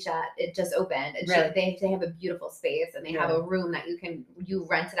 studios I teach at, it just opened. It's Really? they have a beautiful space and they have Yeah. a room that you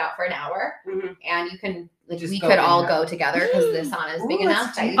rent it out for an hour Mhm. and you can Just we go could in all and go together because the sauna is big Ooh, enough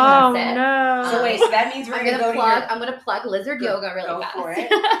let's that you do can Oh sit. no. So wait, so that means we're I'm gonna gonna go plug. to your. I'm gonna plug Lizard Go- Yoga really go fast. for it.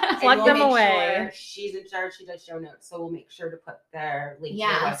 Plug and them make away. Sure she's in charge. She does show notes, so we'll make sure to put their link.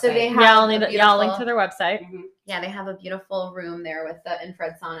 Yeah, to their so they website. have Yeah, I'll a need I'll link to beautiful- their website. Mhm. Yeah, they have a beautiful room there with the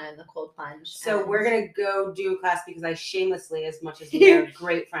infrared sauna and the cold plunge. So and- we're gonna go do a class because I shamelessly, as much as we are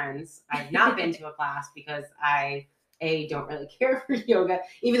great friends, I've not been to a class because I don't really care for yoga,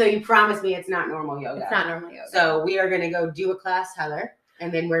 even though you promised me it's not normal yoga. It's not normal yoga. So we are gonna go do a class, Heather,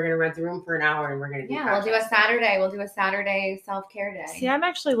 and then we're gonna rent the room for an hour and we're gonna do. yeah, we'll do a contrast. Saturday. We'll do a Saturday self-care day. See, I'm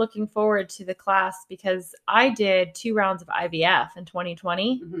actually looking forward to the class because I did 2 rounds of IVF in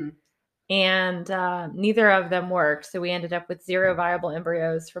 2020 Mhm. and neither of them worked. So we ended up with 0 viable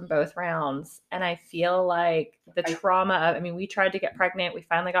embryos from both rounds. And I feel like the trauma of, we tried to get pregnant. We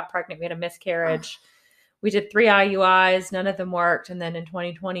finally got pregnant. We had a miscarriage. We did 3 IUIs. None of them worked. And then in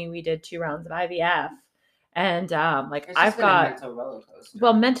 2020, we did 2 rounds of IVF. And It's just I've been a got, mental roller coaster.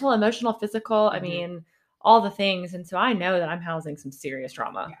 well, mental, emotional, physical. Mhm. All the things. And so I know that I'm housing some serious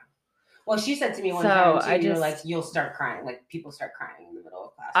trauma. Yeah. Well, she said to me one So, time too, I you're just- like, you'll start crying. Like people start crying in the middle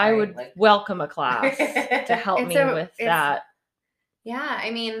of class. I right? would like, welcome a class to help It's me a- with that.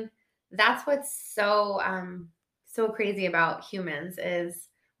 Yeah, that's what's so so crazy about humans is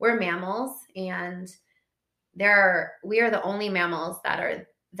we're mammals and we are the only mammals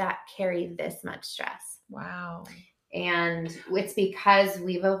that carry this much stress. Wow. And it's because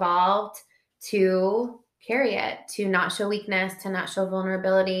we've evolved to carry it, to not show weakness, to not show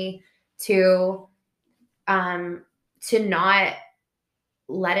vulnerability, to not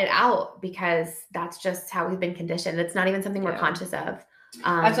let it out, because that's just how we've been conditioned. It's not even something we're conscious of.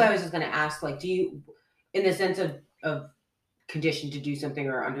 That's what I was just going to ask. Like, do you, in the sense of conditioned to do something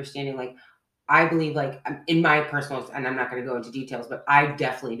or understanding, like, I believe, like, in my personal, and I'm not going to go into details, but I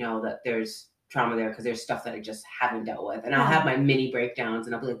definitely know that there's trauma there because there's stuff that I just haven't dealt with. And I'll have my mini breakdowns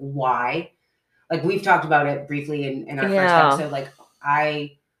and I'll be like, why? Like, we've talked about it briefly in our first episode. Like,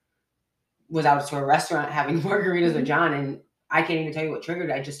 I was out to a restaurant having margaritas with John, and I can't even tell you what triggered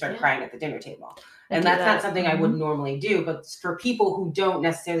it. I just started crying at the dinner table. And that's not something I would normally do. But for people who don't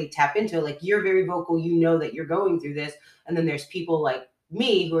necessarily tap into it, like, you're very vocal, you know that you're going through this. And then there's people like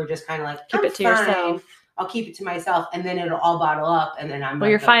me who are just kind of like, keep it to yourself. I'll keep it to myself. And then it'll all bottle up. And then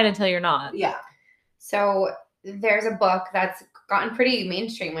you're fine until you're not. Yeah. So there's a book that's gotten pretty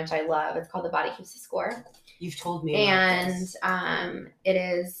mainstream, which I love. It's called The Body Keeps the Score. You've told me. And it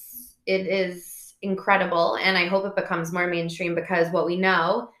is incredible. And I hope it becomes more mainstream, because what we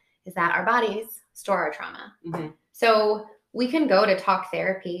know is that our bodies store our trauma. Mm-hmm. So we can go to talk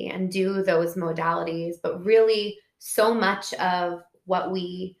therapy and do those modalities, but really so much of what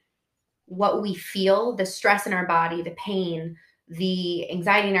we feel, the stress in our body, the pain, the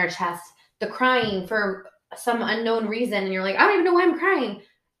anxiety in our chest, the crying for some unknown reason, and you're like, I don't even know why I'm crying.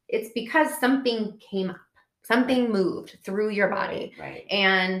 It's because something came up, something moved through your body. Right.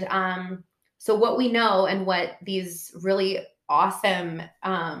 And so what we know, and what these really awesome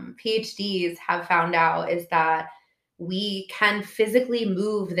PhDs have found out, is that we can physically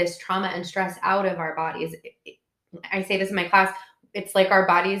move this trauma and stress out of our bodies. I say this in my class, it's like our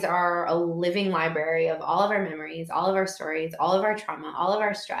bodies are a living library of all of our memories, all of our stories, all of our trauma, all of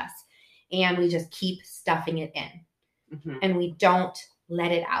our stress. And we just keep stuffing it in. Mm-hmm. And we don't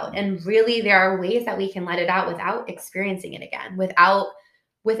let it out. And really, there are ways that we can let it out without experiencing it again, without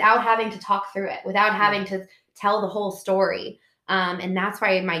having to talk through it, without having to tell the whole story. And that's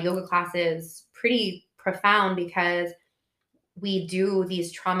why my yoga class is pretty profound, because we do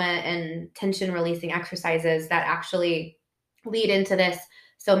these trauma and tension releasing exercises that actually lead into this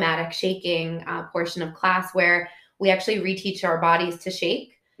somatic shaking portion of class, where we actually reteach our bodies to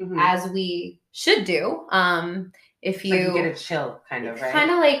shake, as we should do. If you, like, you get a chill, kind of, right?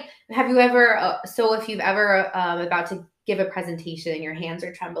 Kind of like, have you ever, so if you've ever about to give a presentation and your hands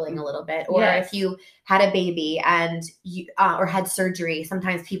are trembling a little bit, or if you had a baby and you or had surgery,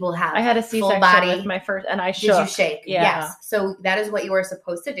 sometimes people have. I had a C-section with my first, and I shook. Did you shake? Yeah. Yes. So that is what you are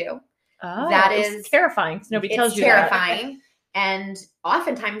supposed to do. Oh, that is terrifying, because nobody tells you terrifying. That. And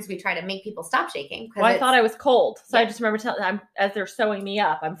oftentimes we try to make people stop shaking. Well, I thought I was cold. So I just remember telling them, as they're sewing me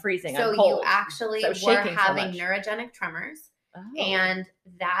up, I'm freezing. So I'm cold. You actually were having neurogenic tremors. Oh. And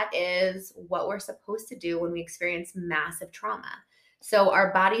that is what we're supposed to do when we experience massive trauma. So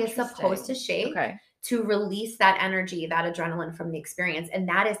our body is supposed to shake to release that energy, that adrenaline from the experience. And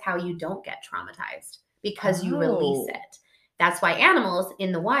that is how you don't get traumatized, because you release it. That's why animals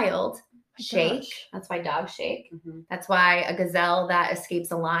in the wild shake. That's why dogs shake. Mm-hmm. That's why a gazelle that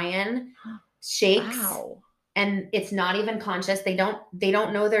escapes a lion shakes. Wow. And it's not even conscious. They don't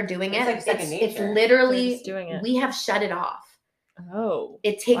know they're doing it. Like second nature. It's literally doing it. We have shut it off. Oh.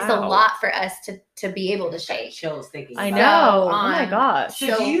 It takes a lot for us to be able to shake. Chills thinking. I know. Oh my gosh.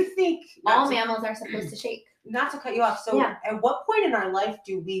 So do you think all mammals are supposed to shake? Not to cut you off. So at what point in our life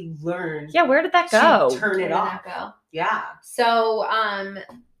do we learn? Yeah, where did that go? To turn it off. Yeah. So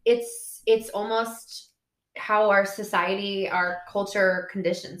it's almost how our society, our culture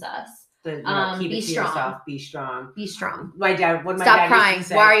conditions us. Keep it to yourself. Be strong. Be strong. My dad. Stop crying.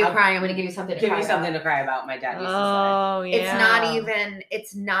 Why are you crying? I'm going to give you something. Give me something to cry about. My dad used to say. Oh yeah.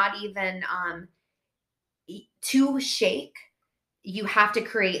 It's not even. To shake, you have to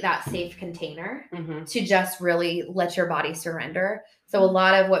create that safe container to just really let your body surrender. So a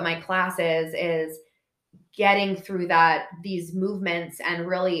lot of what my class is getting through these movements and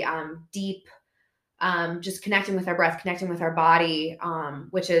really deep. Just connecting with our breath, connecting with our body,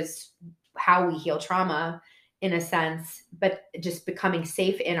 which is how we heal trauma in a sense, but just becoming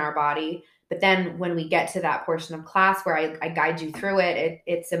safe in our body. But then when we get to that portion of class where I guide you through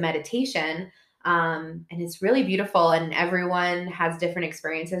it's a meditation, and it's really beautiful, and everyone has different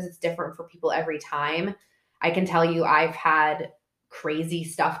experiences. It's different for people every time. I can tell you I've had crazy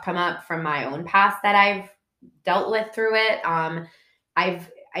stuff come up from my own past that I've dealt with through it. I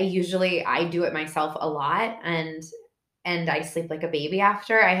do it myself a lot, and I sleep like a baby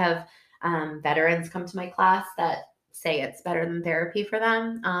after. I have veterans come to my class that say it's better than therapy for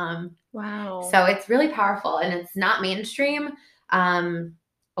them. Wow. So it's really powerful, and it's not mainstream.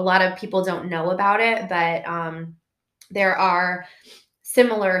 a lot of people don't know about it, but there are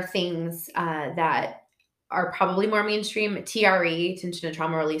similar things that are probably more mainstream. TRE, tension and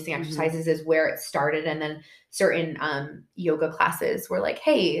trauma releasing exercises, is where it started. And then certain yoga classes were like,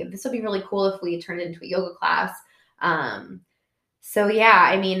 hey, this would be really cool if we turned it into a yoga class. So yeah,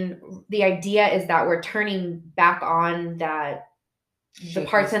 I mean, the idea is that we're turning back on the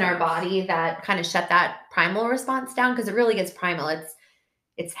parts in our body that kind of shut that primal response down, because it really gets primal.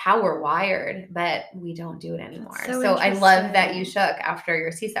 It's how we're wired, but we don't do it anymore. So I love that you shook after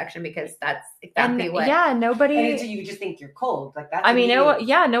your C-section, because that's exactly what. Yeah, nobody. And you just think you're cold, like that. I mean,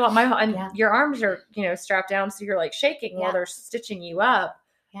 your arms are strapped down, so you're like shaking while they're stitching you up.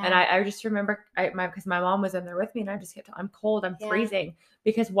 Yeah. And I just remember because my mom was in there with me, and I just kept, I'm cold, I'm freezing,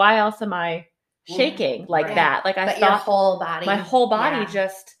 because why else am I shaking like that? Like I thought my whole body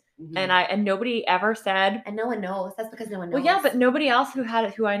just. And nobody ever said, and no one knows. That's because no one knows. Well, yeah, but nobody else who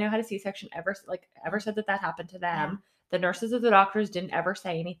I know had a C-section ever said that happened to them. Yeah. The nurses or the doctors didn't ever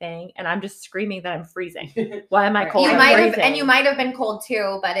say anything, and I'm just screaming that I'm freezing. Why am I cold? You might have been cold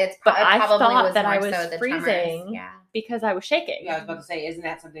too, but I thought that I was freezing because I was shaking. Yeah, I was about to say, isn't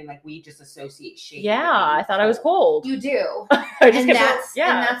that something like we just associate shaking? Yeah, I thought I was cold. You do, and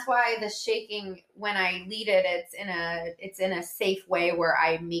that's why the shaking, when I lead it, it's in a safe way where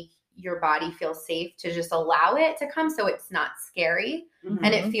I make your body feel safe to just allow it to come, so it's not scary,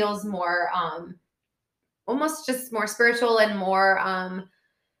 and it feels more almost just more spiritual and more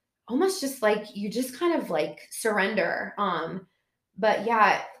almost just like you just kind of like surrender. But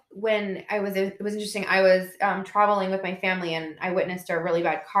yeah, it was interesting. I was traveling with my family, and I witnessed a really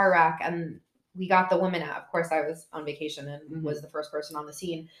bad car wreck, and we got the woman out. Of course, I was on vacation and was the first person on the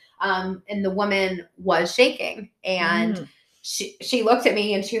scene. And the woman was shaking, and she looked at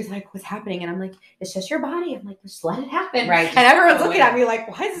me and she was like, what's happening? And I'm like, it's just your body. I'm like, just let it happen. Right. And everyone's looking at me like,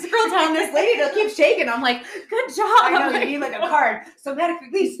 why is this girl telling this lady to keep shaking? I'm like, good job. I know, you need like a card. So medic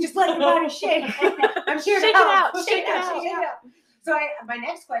release, just let your body shake. I'm here shake to help. Shake it out. So my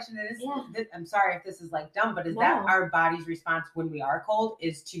next question is, I'm sorry if this is like dumb, but is that our body's response when we are cold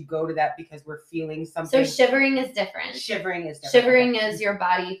is to go to that because we're feeling something? So shivering is different. Shivering is your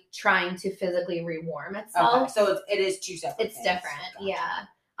body trying to physically rewarm itself. Okay. So it is two separate things. It's different. Gotcha.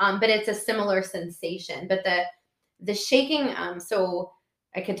 Yeah. But it's a similar sensation. But the shaking, so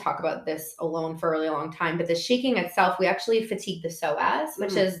I could talk about this alone for a really long time, but the shaking itself, we actually fatigue the psoas,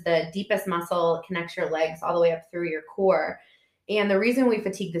 which is the deepest muscle, connects your legs all the way up through your core. And the reason we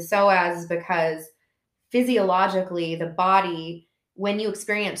fatigue the psoas is because physiologically, the body, when you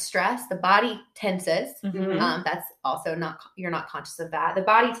experience stress, the body tenses. That's also you're not conscious of that. The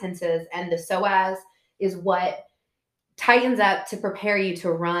body tenses, and the psoas is what tightens up to prepare you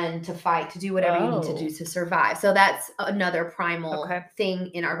to run, to fight, to do whatever you need to do to survive. So that's another primal thing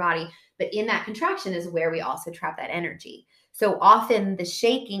in our body. But in that contraction is where we also trap that energy. So often the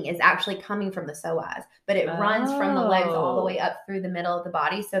shaking is actually coming from the psoas, but it runs from the legs all the way up through the middle of the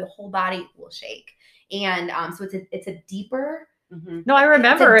body. So the whole body will shake. And so it's a deeper. No, I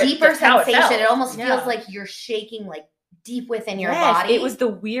remember it's a deeper sensation. It almost feels like you're shaking like deep within your body. It was the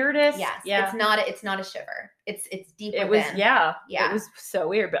weirdest. Yes. Yeah. It's not a shiver. It's deep within. It was, It was so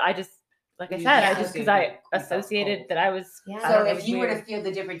weird, but I just, like I said, because I associated that I was. Yeah. So if you were to feel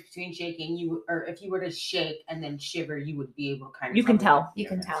the difference between shaking, or if you were to shake and then shiver, you would be able to kind of. You can tell. You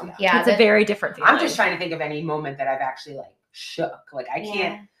can tell. Yeah. It's a very different feeling. I'm just trying to think of any moment that I've actually like shook. Like I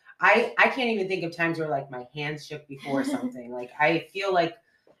can't. I can't even think of times where like my hands shook before something. Like I feel like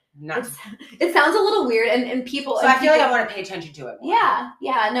not. It sounds a little weird, and people. So I feel like I want to pay attention to it more.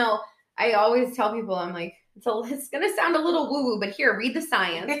 Yeah. No, I always tell people, I'm like, it's going to sound a little woo-woo, but here, read the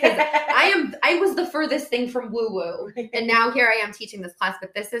science. Because I was the furthest thing from woo-woo. And now here I am teaching this class,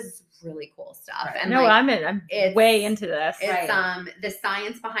 but this is really cool stuff. Right. And no, I'm way into this. It's the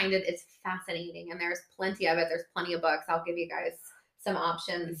science behind it is fascinating, and there's plenty of it. There's plenty of books. I'll give you guys some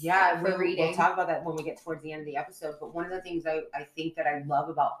options for reading. We'll talk about that when we get towards the end of the episode. But one of the things I think that I love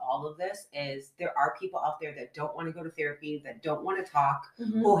about all of this is there are people out there that don't want to go to therapy, that don't want to talk,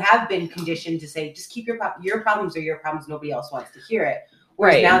 who have been conditioned to say, just keep your problems are your problems. Nobody else wants to hear it.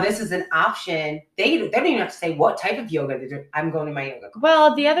 Whereas now this is an option. They don't even have to say what type of yoga to do. I'm going to my yoga class.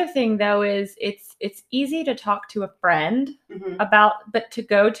 Well, the other thing though is it's easy to talk to a friend about, but to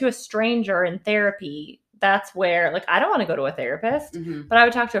go to a stranger in therapy, that's where, like, I don't want to go to a therapist, but I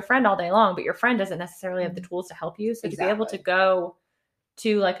would talk to a friend all day long, but your friend doesn't necessarily have the tools to help you. So to be able to go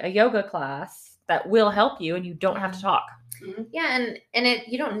to like a yoga class that will help you and you don't have to talk. Yeah. And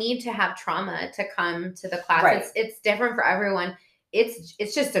you don't need to have trauma to come to the class. Right. It's different for everyone. It's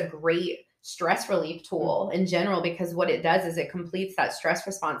just a great stress relief tool in general, because what it does is it completes that stress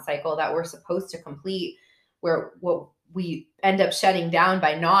response cycle that we're supposed to complete, where what we end up shutting down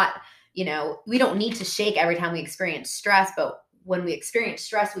by not, we don't need to shake every time we experience stress, but when we experience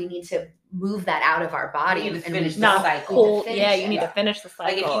stress, we need to move that out of our body You need to and finish the Not cycle. whole, finish yeah, it. you need to finish the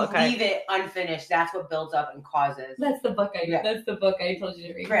Like if cycle. you Okay. leave it unfinished, that's what builds up and causes. That's the book Yeah. That's the book I told you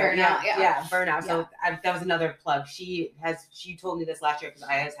to read. Right, Burnout. yeah, burnout. So that was another plug. She told me this last year because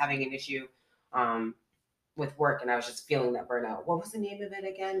I was having an issue with work and I was just feeling that burnout. What was the name of it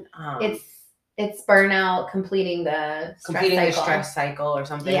again? It's burnout, completing the stress cycle or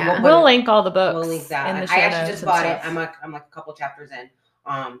something. Yeah. We'll link all the books. We'll link that. in the I show actually notes just and bought it. stuff. I'm like a couple chapters in.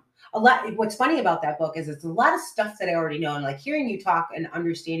 A lot. What's funny about that book is it's a lot of stuff that I already know, and like hearing you talk and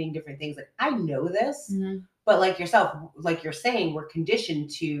understanding different things. Like I know this, but like yourself, like you're saying, we're conditioned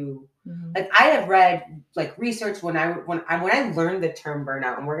to. Like I have read like research when I learned the term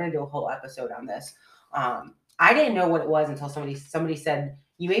burnout, and we're gonna do a whole episode on this. I didn't know what it was until somebody said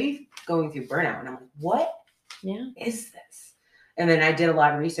you may be going through burnout, and I'm like, what? Yeah, is this? And then I did a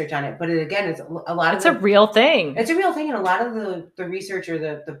lot of research on it, but it's a lot of it's a real thing. It's a real thing, and a lot of the research or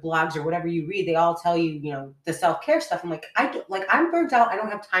the blogs or whatever you read, they all tell you, the self-care stuff. I'm like, I'm burnt out. I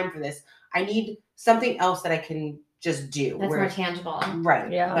don't have time for this. I need something else that I can just do. That's more tangible.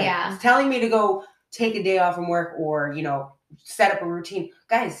 Right. Yeah. Like, Yeah. telling me to go take a day off from work or, set up a routine.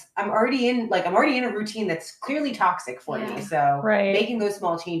 Guys, I'm already in a routine that's clearly toxic for me. So making those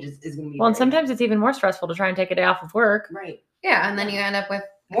small changes is going to be and sometimes it's even more stressful to try and take a day off of work. Right. Yeah. And then you end up with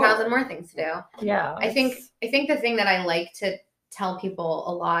 1,000 more things to do. Yeah. I think the thing that I like to tell people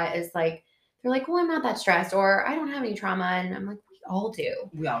a lot is like, they're like, well, I'm not that stressed, or I don't have any trauma. And I'm like, we all do.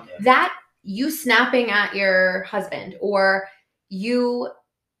 We all do. That you snapping at your husband, or you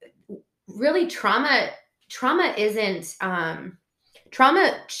really trauma isn't,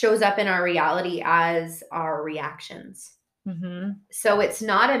 trauma shows up in our reality as our reactions. So it's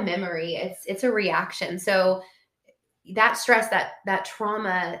not a memory, it's a reaction. So that stress, that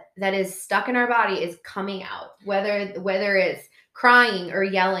trauma that is stuck in our body is coming out, whether it's crying or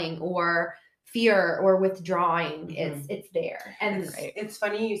yelling or fear or withdrawing, it's there. And it's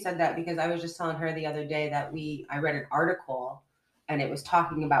funny you said that, because I was just telling her the other day that I read an article and it was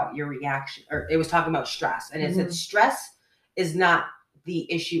talking about your reaction, or it was talking about stress, and it said stress is not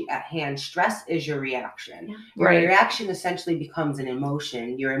the issue at hand. Stress is your reaction. Yeah. Your reaction essentially becomes an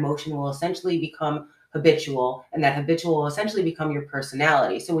emotion. Your emotion will essentially become habitual, and that habitual will essentially become your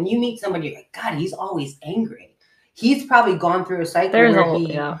personality. So when you meet somebody, you're like, God, he's always angry. He's probably gone through a cycle where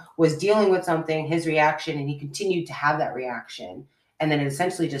he was dealing with something, his reaction, and he continued to have that reaction. And then it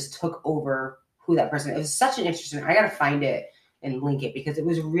essentially just took over who that person is. It was such an interesting, I got to find it and link it, because it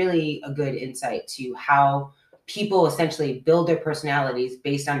was really a good insight to how people essentially build their personalities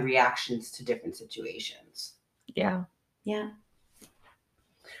based on reactions to different situations. Yeah. Yeah.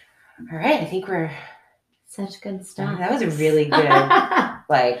 All right. I think we're such good stuff. That was a really good,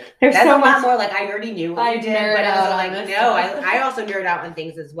 like, there's that's so a lot much more like I already knew what you did, but I was like, no, I also nerd out on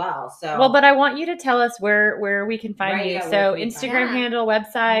things as well. So, well, but I want you to tell us where we can find you. Yeah, so Instagram handle,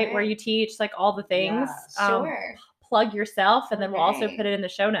 website, where you teach, like all the things. Yeah, sure. Plug yourself, and then we'll also put it in the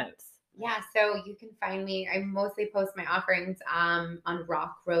show notes. Yeah, so you can find me. I mostly post my offerings on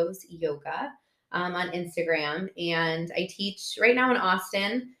Rock Rose Yoga on Instagram, and I teach right now in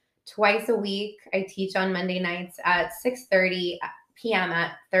Austin twice a week. I teach on Monday nights at 6:30 p.m.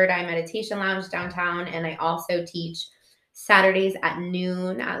 at Third Eye Meditation Lounge downtown, and I also teach Saturdays at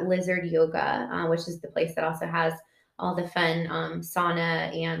noon at Lizard Yoga, which is the place that also has all the fun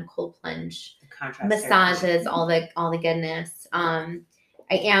sauna and cold plunge massages, all the goodness. I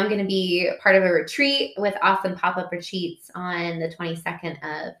am going to be part of a retreat with Awesome Pop-Up Retreats on the 22nd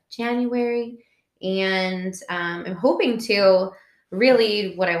of January. And I'm hoping to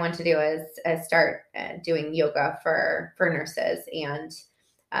really, what I want to do is start doing yoga for nurses and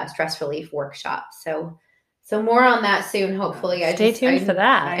stress relief workshops. So more on that soon, hopefully. Stay tuned for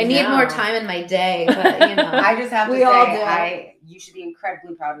that. I need more time in my day, but I just have to say, you should be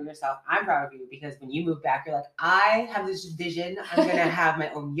incredibly proud of yourself. I'm proud of you, because when you move back, you're like, I have this vision. I'm going to have my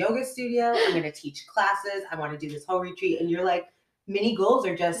own yoga studio. I'm going to teach classes. I want to do this whole retreat. And you're like, mini goals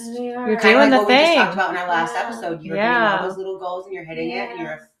are just you're kind doing of like the what thing. we just talked about in our last episode. You're hitting all those little goals and you're hitting it,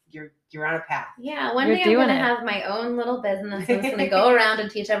 and you're on a path. Yeah, one day I'm going to have my own little business. I'm just going to go around and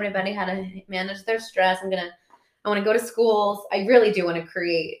teach everybody how to manage their stress. I want to go to schools. I really do want to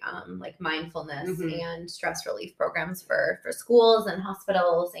create like mindfulness and stress relief programs for schools and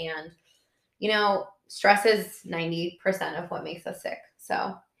hospitals. And, stress is 90% of what makes us sick.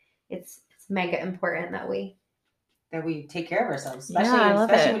 So it's mega important that we that we take care of ourselves, Yeah, especially I love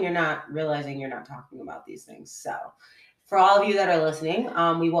it. when you're not realizing you're not talking about these things. So for all of you that are listening,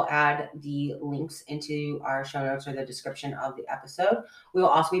 we will add the links into our show notes or the description of the episode. We will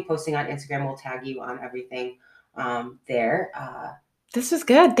also be posting on Instagram. We'll tag you on everything there. This was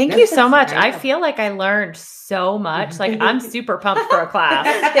good. Thank This you so was- much. I I know. feel like I learned so much. Like I'm super pumped for a class.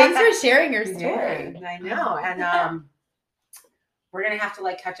 Thanks for sharing your story. Yeah, I know. And we're gonna have to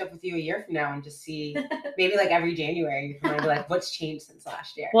like catch up with you a year from now and just see, maybe like every January you can be like, what's changed since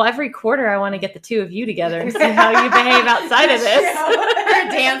last year? Well, every quarter I want to get the two of you together and see how you behave outside of this. For a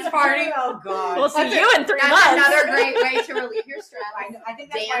dance party. Oh god. We'll see That's you in 3 That's months. another great way to relieve your stress. I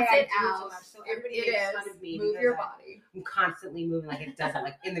think that's Dance why I it do it so out. much. So everybody It makes is. fun of me. Move because your I- body. I'm constantly moving like it doesn't,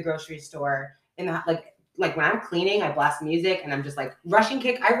 like in the grocery store, in the like when I'm cleaning, I blast music and I'm just like I rush and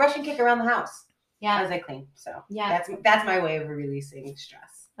kick around the house Yeah. as I clean. So Yeah. that's my way of releasing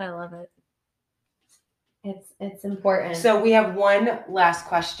stress. I love it. It's important. So we have one last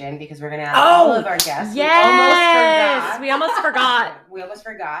question because we're gonna ask Oh, all of our guests. Yes, we almost forgot. We almost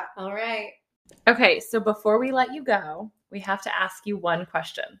forgot. all right. Okay, so before we let you go, we have to ask you one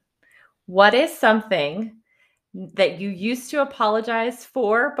question. What is something that you used to apologize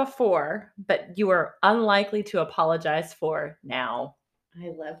for before, but you are unlikely to apologize for now? I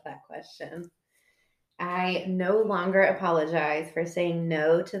love that question. I no longer apologize for saying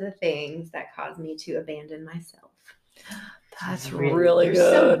no to the things that cause me to abandon myself. That's really you're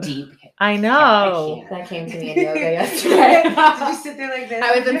good. so deep. I know. can't. That came to me in yoga yesterday. Did you sit there like this?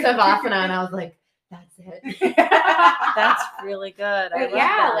 I was in Savasana and I was like, that's it. That's really good. I But love yeah,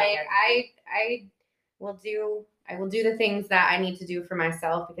 that. like I will do the things that I need to do for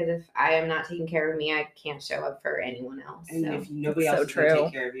myself, because if I am not taking care of me, I can't show up for anyone else. And So. if nobody That's else so is gonna true.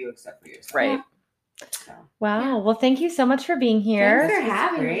 take care of you except for yourself. Right. So. Wow. Yeah. Well, thank you so much for being here. Thanks for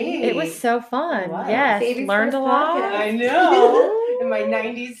having me. It was so fun. It was. Yes. Baby's Learned a first lot. podcast. I know. In my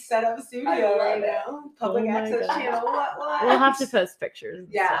 90s setup I studio love right it. now. Public Oh my access God. channel. What? We'll have to post pictures and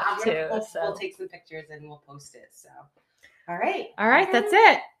Yeah, stuff too. we'll take some pictures and we'll post it. So, all right. All right, that's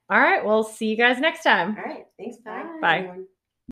it. All right, we'll see you guys next time. All right. Thanks. Bye. Bye. everyone.